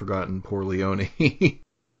we may have forgotten poor Leone.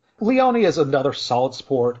 Leone is another solid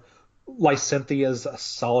support. Lysinthia's is a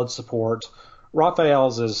solid support.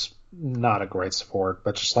 Raphael's is not a great support,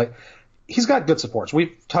 but just like, he's got good supports.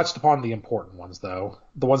 We've touched upon the important ones, though.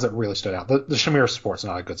 The ones that really stood out. The Shamir support's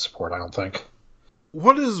not a good support, I don't think.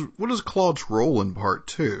 What is Claude's role in part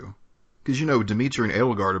 2? Because, Dimitri and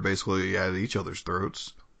Edelgard are basically at each other's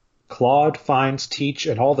throats. Claude finds Teach,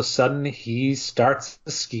 and all of a sudden he starts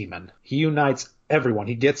scheming. He unites everyone.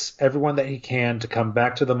 He gets everyone that he can to come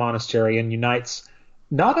back to the monastery, and unites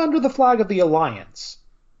not under the flag of the Alliance,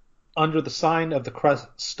 under the sign of the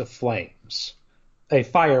Crest of Flames. A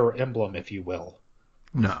fire emblem, if you will.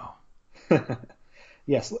 No.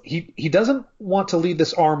 Yes, he doesn't want to lead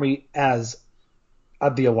this army as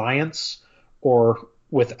the Alliance or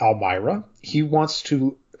with Almyra. He wants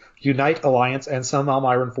to unite Alliance and some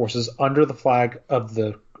Almyran forces under the flag of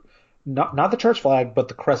the, not the church flag, but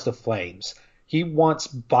the Crest of Flames. He wants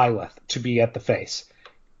Byleth to be at the face,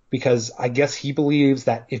 because I guess he believes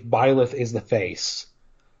that if Byleth is the face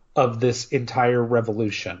of this entire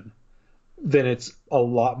revolution, then it's a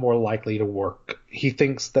lot more likely to work. He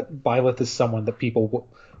thinks that Byleth is someone that people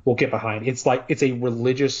will get behind. It's a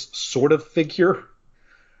religious sort of figure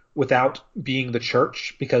without being the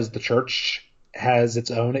church, because the church has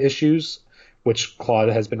its own issues, which Claude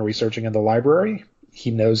has been researching in the library.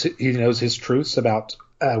 He knows his truths about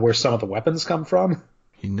where some of the weapons come from.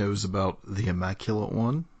 He knows about the Immaculate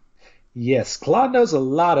One. Yes, Claude knows a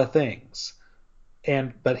lot of things,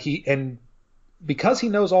 but because he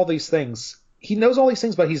knows all these things,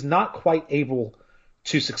 but he's not quite able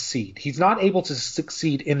to succeed. He's not able to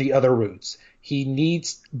succeed in the other routes. He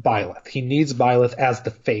needs Byleth. He needs Byleth as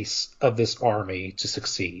the face of this army to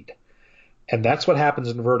succeed, and that's what happens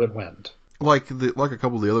in Verdant Wind. Like a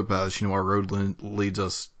couple of the other paths, our road leads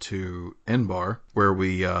us to Enbar, where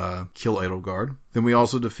we kill Edelgard. Then we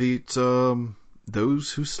also defeat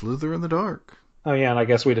those who slither in the dark. Oh yeah, and I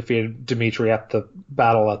guess we defeated Dimitri at the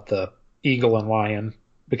battle at the Eagle and Lion,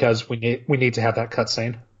 because we need to have that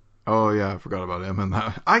cutscene. Oh yeah, I forgot about him and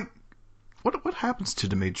that. What happens to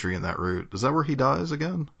Dimitri in that route? Is that where he dies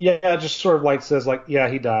again? Yeah, it just sort of says yeah,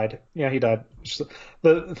 he died. Yeah, he died.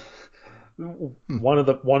 One of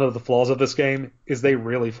the flaws of this game is they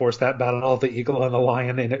really force that battle of the Eagle and the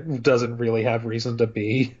Lion, and it doesn't really have reason to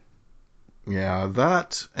be. Yeah,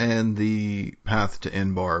 that and the path to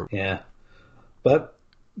Enbar. Yeah. But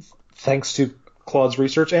thanks to Claude's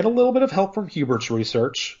research and a little bit of help from Hubert's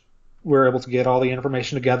research, we're able to get all the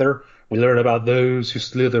information together. We learn about those who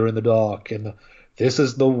slither in the dark, and this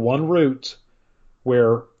is the one route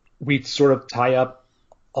where we sort of tie up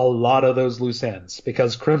a lot of those loose ends,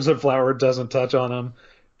 because Crimson Flower doesn't touch on them,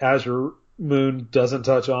 Azure Moon doesn't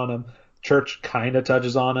touch on them, Church kind of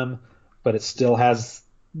touches on them, but it still has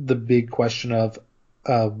the big question of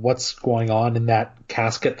what's going on in that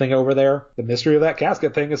casket thing over there. The mystery of that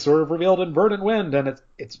casket thing is sort of revealed in Verdant Wind, and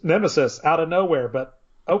it's Nemesis out of nowhere, but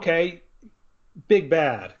okay, big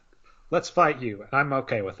bad. Let's fight you. And I'm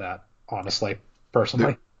okay with that, honestly,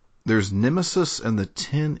 personally. There's Nemesis and the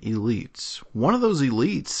 10 elites. One of those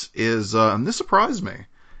elites is, and this surprised me,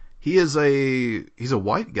 he's a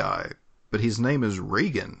white guy, but his name is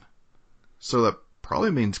Regan. So that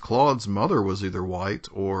probably means Claude's mother was either white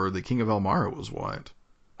or the King of Elmira was white.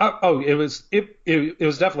 It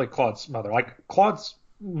was definitely Claude's mother. Claude's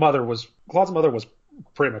mother was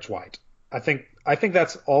pretty much white. I think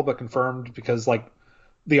that's all but confirmed, because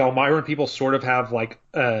the Elmiran people sort of have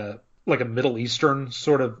a Middle Eastern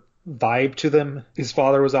sort of vibe to them. His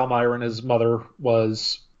father was Elmiran, his mother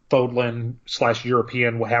was Fodlan /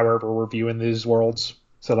 European, however we're viewing these worlds.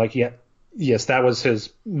 So yes, that was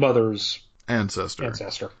his mother's ancestor.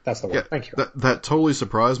 That's the word. Yeah, thank you. That totally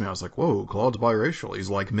surprised me. I was like, whoa, Claude's biracial.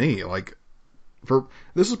 He's like me.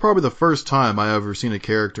 This is probably the first time I ever seen a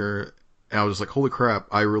character, and I was just like, holy crap,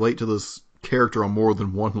 I relate to this character on more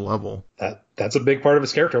than one level. That's a big part of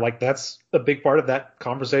his character. That's a big part of that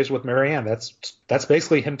conversation with Marianne. That's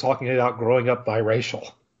basically him talking about growing up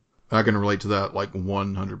biracial. I can relate to that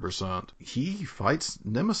 100%. He fights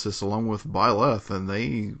Nemesis along with Byleth, and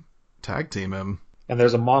they tag team him. And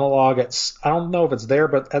there's a monologue. I don't know if it's there,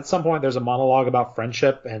 but at some point there's a monologue about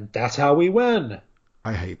friendship, and that's how we win.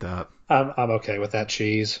 I hate that. I'm okay with that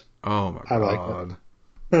cheese. Oh my god. I like it.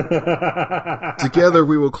 Together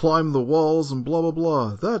we will climb the walls and blah blah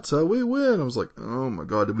blah. That's how we win. I was like, oh my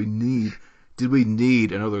god, did we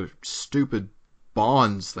need another stupid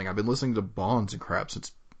Bonds thing? I've been listening to Bonds and crap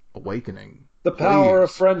since Awakening. The power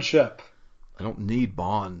of friendship. I don't need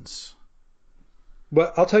Bonds.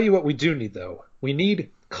 But I'll tell you what we do need, though. We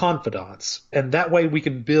need confidants, and that way we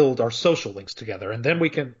can build our social links together, and then we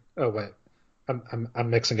can. Oh wait, I'm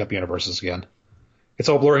mixing up universes again. It's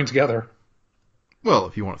all blurring together. Well,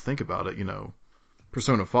 if you want to think about it,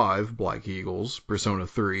 Persona 5, Black Eagles, Persona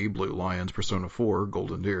 3, Blue Lions, Persona 4,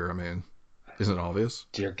 Golden Deer. I mean, isn't it obvious?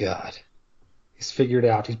 Dear God. He's figured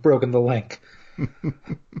out. He's broken the link.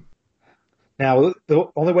 Now, the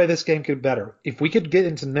only way this game could be better, if we could get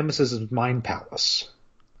into Nemesis's Mind Palace.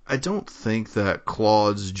 I don't think that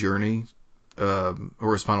Claude's journey,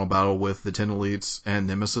 or his final battle with the 10 elites and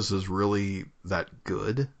Nemesis is really that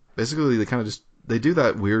good. Basically, they kind of they do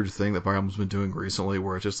that weird thing that Fire Emblem's been doing recently,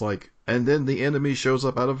 where it's just and then the enemy shows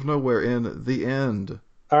up out of nowhere in the end.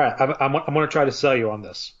 All right, I'm going to try to sell you on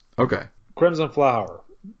this. Okay. Crimson Flower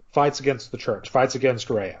fights against the Church, fights against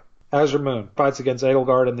Rhea. Azure Moon fights against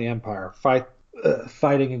Edelgard and the Empire,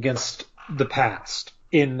 fighting against the past.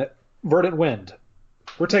 In Verdant Wind,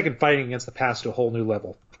 we're taking fighting against the past to a whole new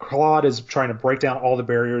level. Claude is trying to break down all the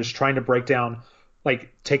barriers, trying to break down,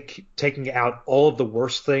 taking out all of the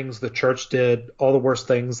worst things the Church did, all the worst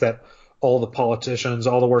things that all the politicians,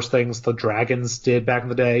 all the worst things the dragons did back in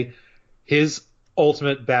the day. His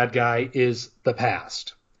ultimate bad guy is the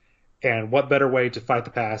past. And what better way to fight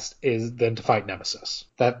the past than to fight Nemesis?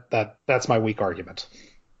 That's my weak argument.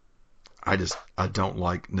 I don't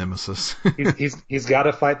like Nemesis. he's got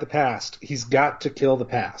to fight the past. He's got to kill the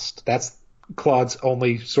past. That's Claude's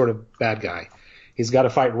only sort of bad guy. He's got to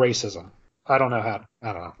fight racism. I don't know how.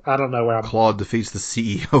 I don't know where I'm. Claude defeats the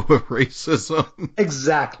CEO of racism.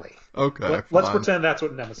 Exactly. Okay. Let's pretend that's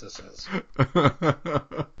what Nemesis is.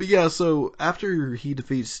 But yeah, so after he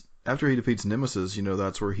defeats Nemesis,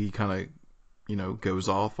 that's where he kind of, goes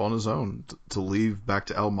off on his own to leave back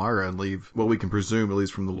to Elmira and leave what we can presume, at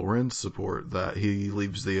least from the Lorenz support, that he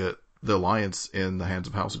leaves the Alliance in the hands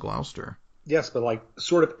of House Gloucester. Yes, but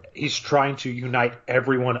sort of, he's trying to unite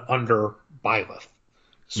everyone under Byleth.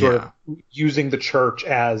 Sort of using the church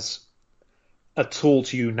as a tool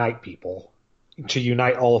to unite people, to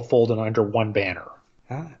unite all of Fulden under one banner.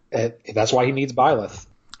 That's why he needs Byleth.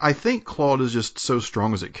 I think Claude is just so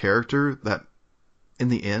strong as a character that in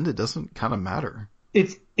the end it doesn't kind of matter.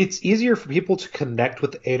 It's easier for people to connect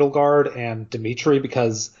with Edelgard and Dimitri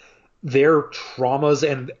because their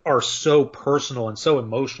traumas are so personal and so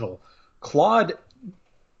emotional. Claude's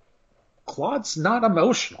not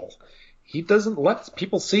emotional. He doesn't let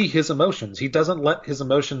people see his emotions. He doesn't let his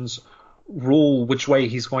emotions rule which way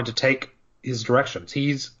he's going to take his directions.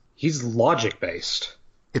 He's logic based.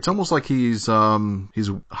 It's almost like he's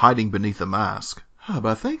hiding beneath a mask. But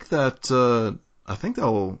I think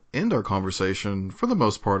that'll end our conversation for the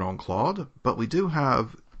most part on Claude. But we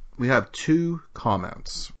have 2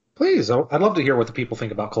 comments. Please, I'd love to hear what the people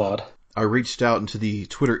think about Claude. I reached out into the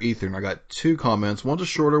Twitter ether and I got 2 comments. One's a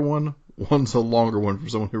shorter one. One's a longer one from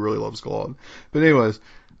someone who really loves Claude. But anyways,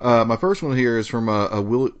 my first one here is from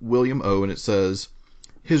William O, and it says,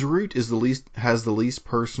 his route has the least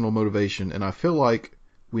personal motivation, and I feel like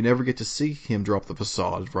we never get to see him drop the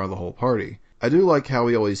facade in front of the whole party. I do like how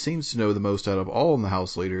he always seems to know the most out of all in the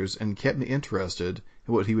House leaders, and kept me interested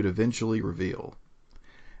in what he would eventually reveal.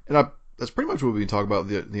 And that's pretty much what we've been talking about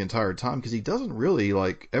the entire time, because he doesn't really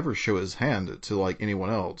ever show his hand to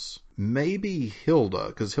anyone else. Maybe Hilda,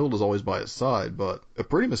 because Hilda's always by his side, but a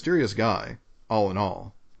pretty mysterious guy, all in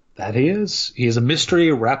all. That he is. He is a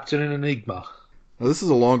mystery wrapped in an enigma. Now, this is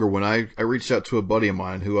a longer one. I reached out to a buddy of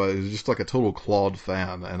mine who is just a total Claude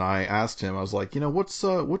fan, and I asked him, I was like,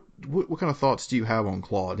 what kind of thoughts do you have on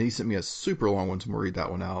Claude? And he sent me a super long one, so I'm going to read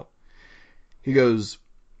that one out. He goes,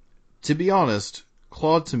 to be honest,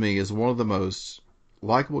 Claude to me is one of the most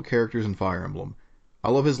likable characters in Fire Emblem. I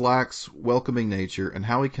love his lax, welcoming nature and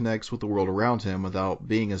how he connects with the world around him without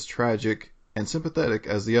being as tragic and sympathetic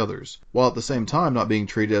as the others, while at the same time not being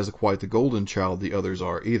treated as quite the golden child the others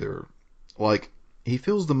are either. He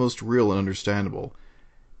feels the most real and understandable,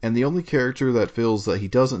 and the only character that feels that he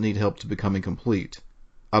doesn't need help to becoming complete.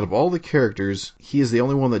 Out of all the characters, he is the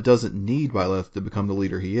only one that doesn't need Byleth to become the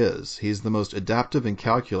leader he is. He is the most adaptive and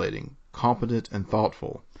calculating, competent and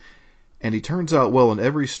thoughtful. And he turns out well in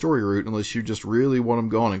every story route unless you just really want him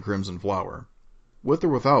gone in Crimson Flower. With or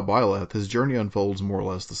without Byleth, his journey unfolds more or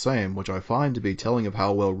less the same, which I find to be telling of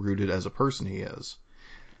how well rooted as a person he is.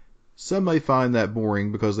 Some may find that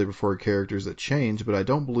boring because they prefer characters that change, but I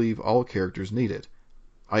don't believe all characters need it.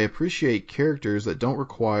 I appreciate characters that don't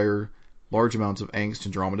require large amounts of angst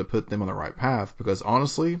and drama to put them on the right path, because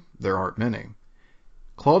honestly, there aren't many.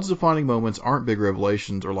 Claude's defining moments aren't big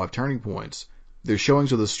revelations or life turning points. They're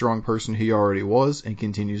showings of the strong person he already was and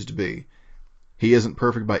continues to be. He isn't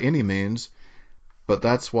perfect by any means, but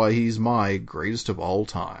that's why he's my greatest of all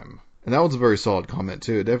time. And that one's a very solid comment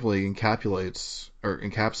too. It definitely encapsulates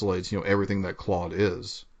everything that Claude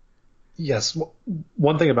is. Yes,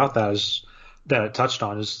 one thing about that is that it touched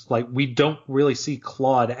on is we don't really see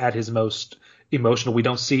Claude at his most emotional. We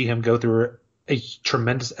don't see him go through a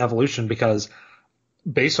tremendous evolution because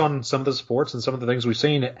based on some of the sports and some of the things we've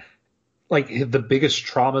seen, the biggest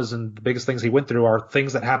traumas and the biggest things he went through are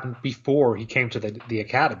things that happened before he came to the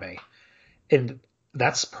academy. And I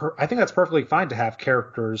think that's perfectly fine to have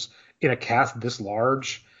characters in a cast this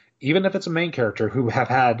large, even if it's a main character, who have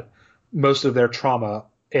had most of their trauma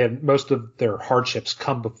and most of their hardships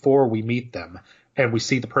come before we meet them and we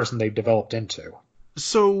see the person they've developed into.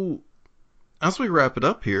 So, as we wrap it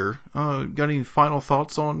up here, got any final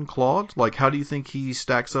thoughts on Claude? How do you think he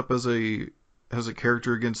stacks up as a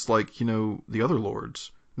character against the other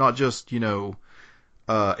lords? Not just,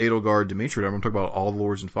 Edelgard, Dimitri, I'm talking about all the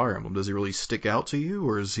lords in Fire Emblem. Does he really stick out to you,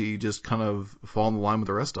 or is he just kind of fall in line with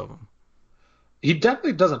the rest of them? He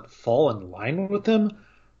definitely doesn't fall in line with them.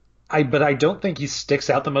 But I don't think he sticks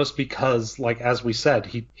out the most because, as we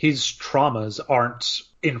said, his traumas aren't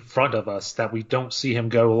in front of us, that we don't see him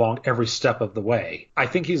go along every step of the way. I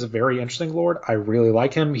think he's a very interesting lord. I really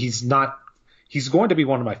like him. He's He's going to be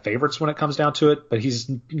one of my favorites when it comes down to it, but he's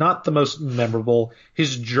not the most memorable.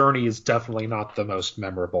 His journey is definitely not the most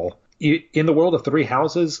memorable. In the world of Three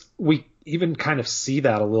Houses, we even kind of see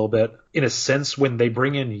that a little bit in a sense when they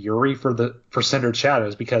bring in Yuri for Cindered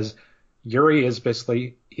Shadows, because Yuri is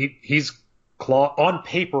basically he's Claude on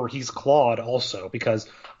paper. He's Claude also because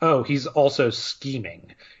he's also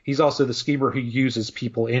scheming. He's also the schemer who uses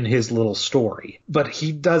people in his little story, but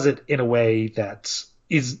he does it in a way that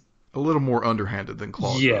is a little more underhanded than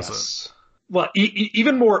Claude does it. Well,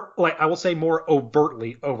 even more, like, I will say more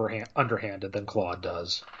overtly underhanded than Claude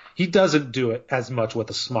does. He doesn't do it as much with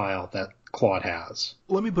a smile that Claude has.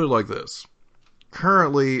 Let me put it like this.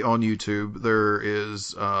 Currently on YouTube, there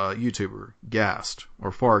is a YouTuber, Gast,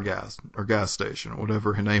 or Fargast, or Gas Station,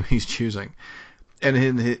 whatever name he's choosing. And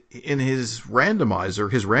in his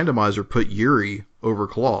randomizer put Yuri over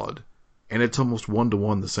Claude. And it's almost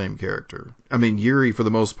 1-to-1 the same character. I mean, Yuri, for the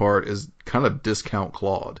most part, is kind of discount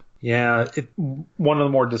Claude. Yeah, one of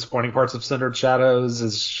the more disappointing parts of Cindered Shadows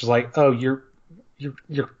is just like, you're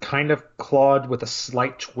kind of Claude with a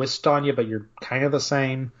slight twist on you, but you're kind of the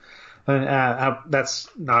same. And that's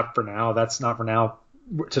not for now. That's not for now.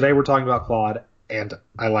 Today we're talking about Claude, and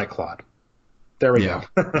I like Claude. There we go.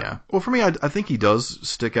 Yeah. Well, for me, I think he does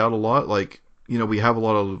stick out a lot. Like, we have a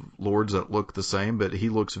lot of lords that look the same, but he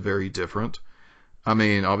looks very different. I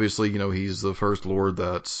mean, obviously, he's the first lord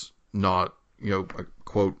that's not,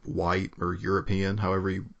 quote, white or European, however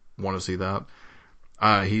you want to see that.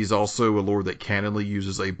 He's also a lord that canonly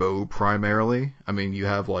uses a bow primarily. I mean, you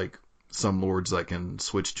have, like, some lords that can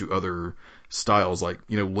switch to other styles. Like,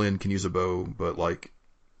 Lyn can use a bow, but, like,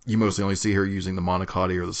 you mostly only see her using the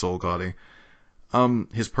Monocotti or the Soulcotti.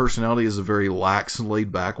 His personality is a very lax and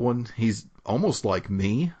laid back one. He's almost like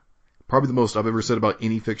me. Probably the most I've ever said about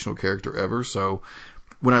any fictional character ever. So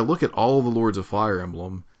when I look at all the Lords of Fire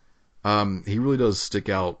Emblem, he really does stick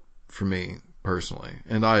out for me personally.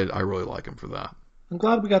 And I really like him for that. I'm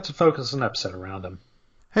glad we got to focus an episode around him.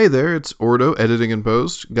 Hey there, it's Ordo editing and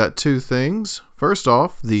post. Got two things. First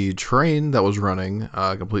off, the train that was running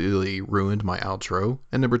completely ruined my outro.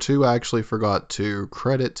 And number two, I actually forgot to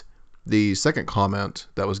credit the second comment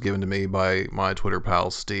that was given to me by my Twitter pal,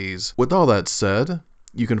 Steez. With all that said,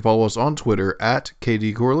 you can follow us on Twitter at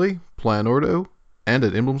KD Corley, Plan Ordo, and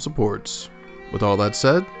at Emblem Supports. With all that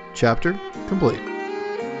said, chapter complete.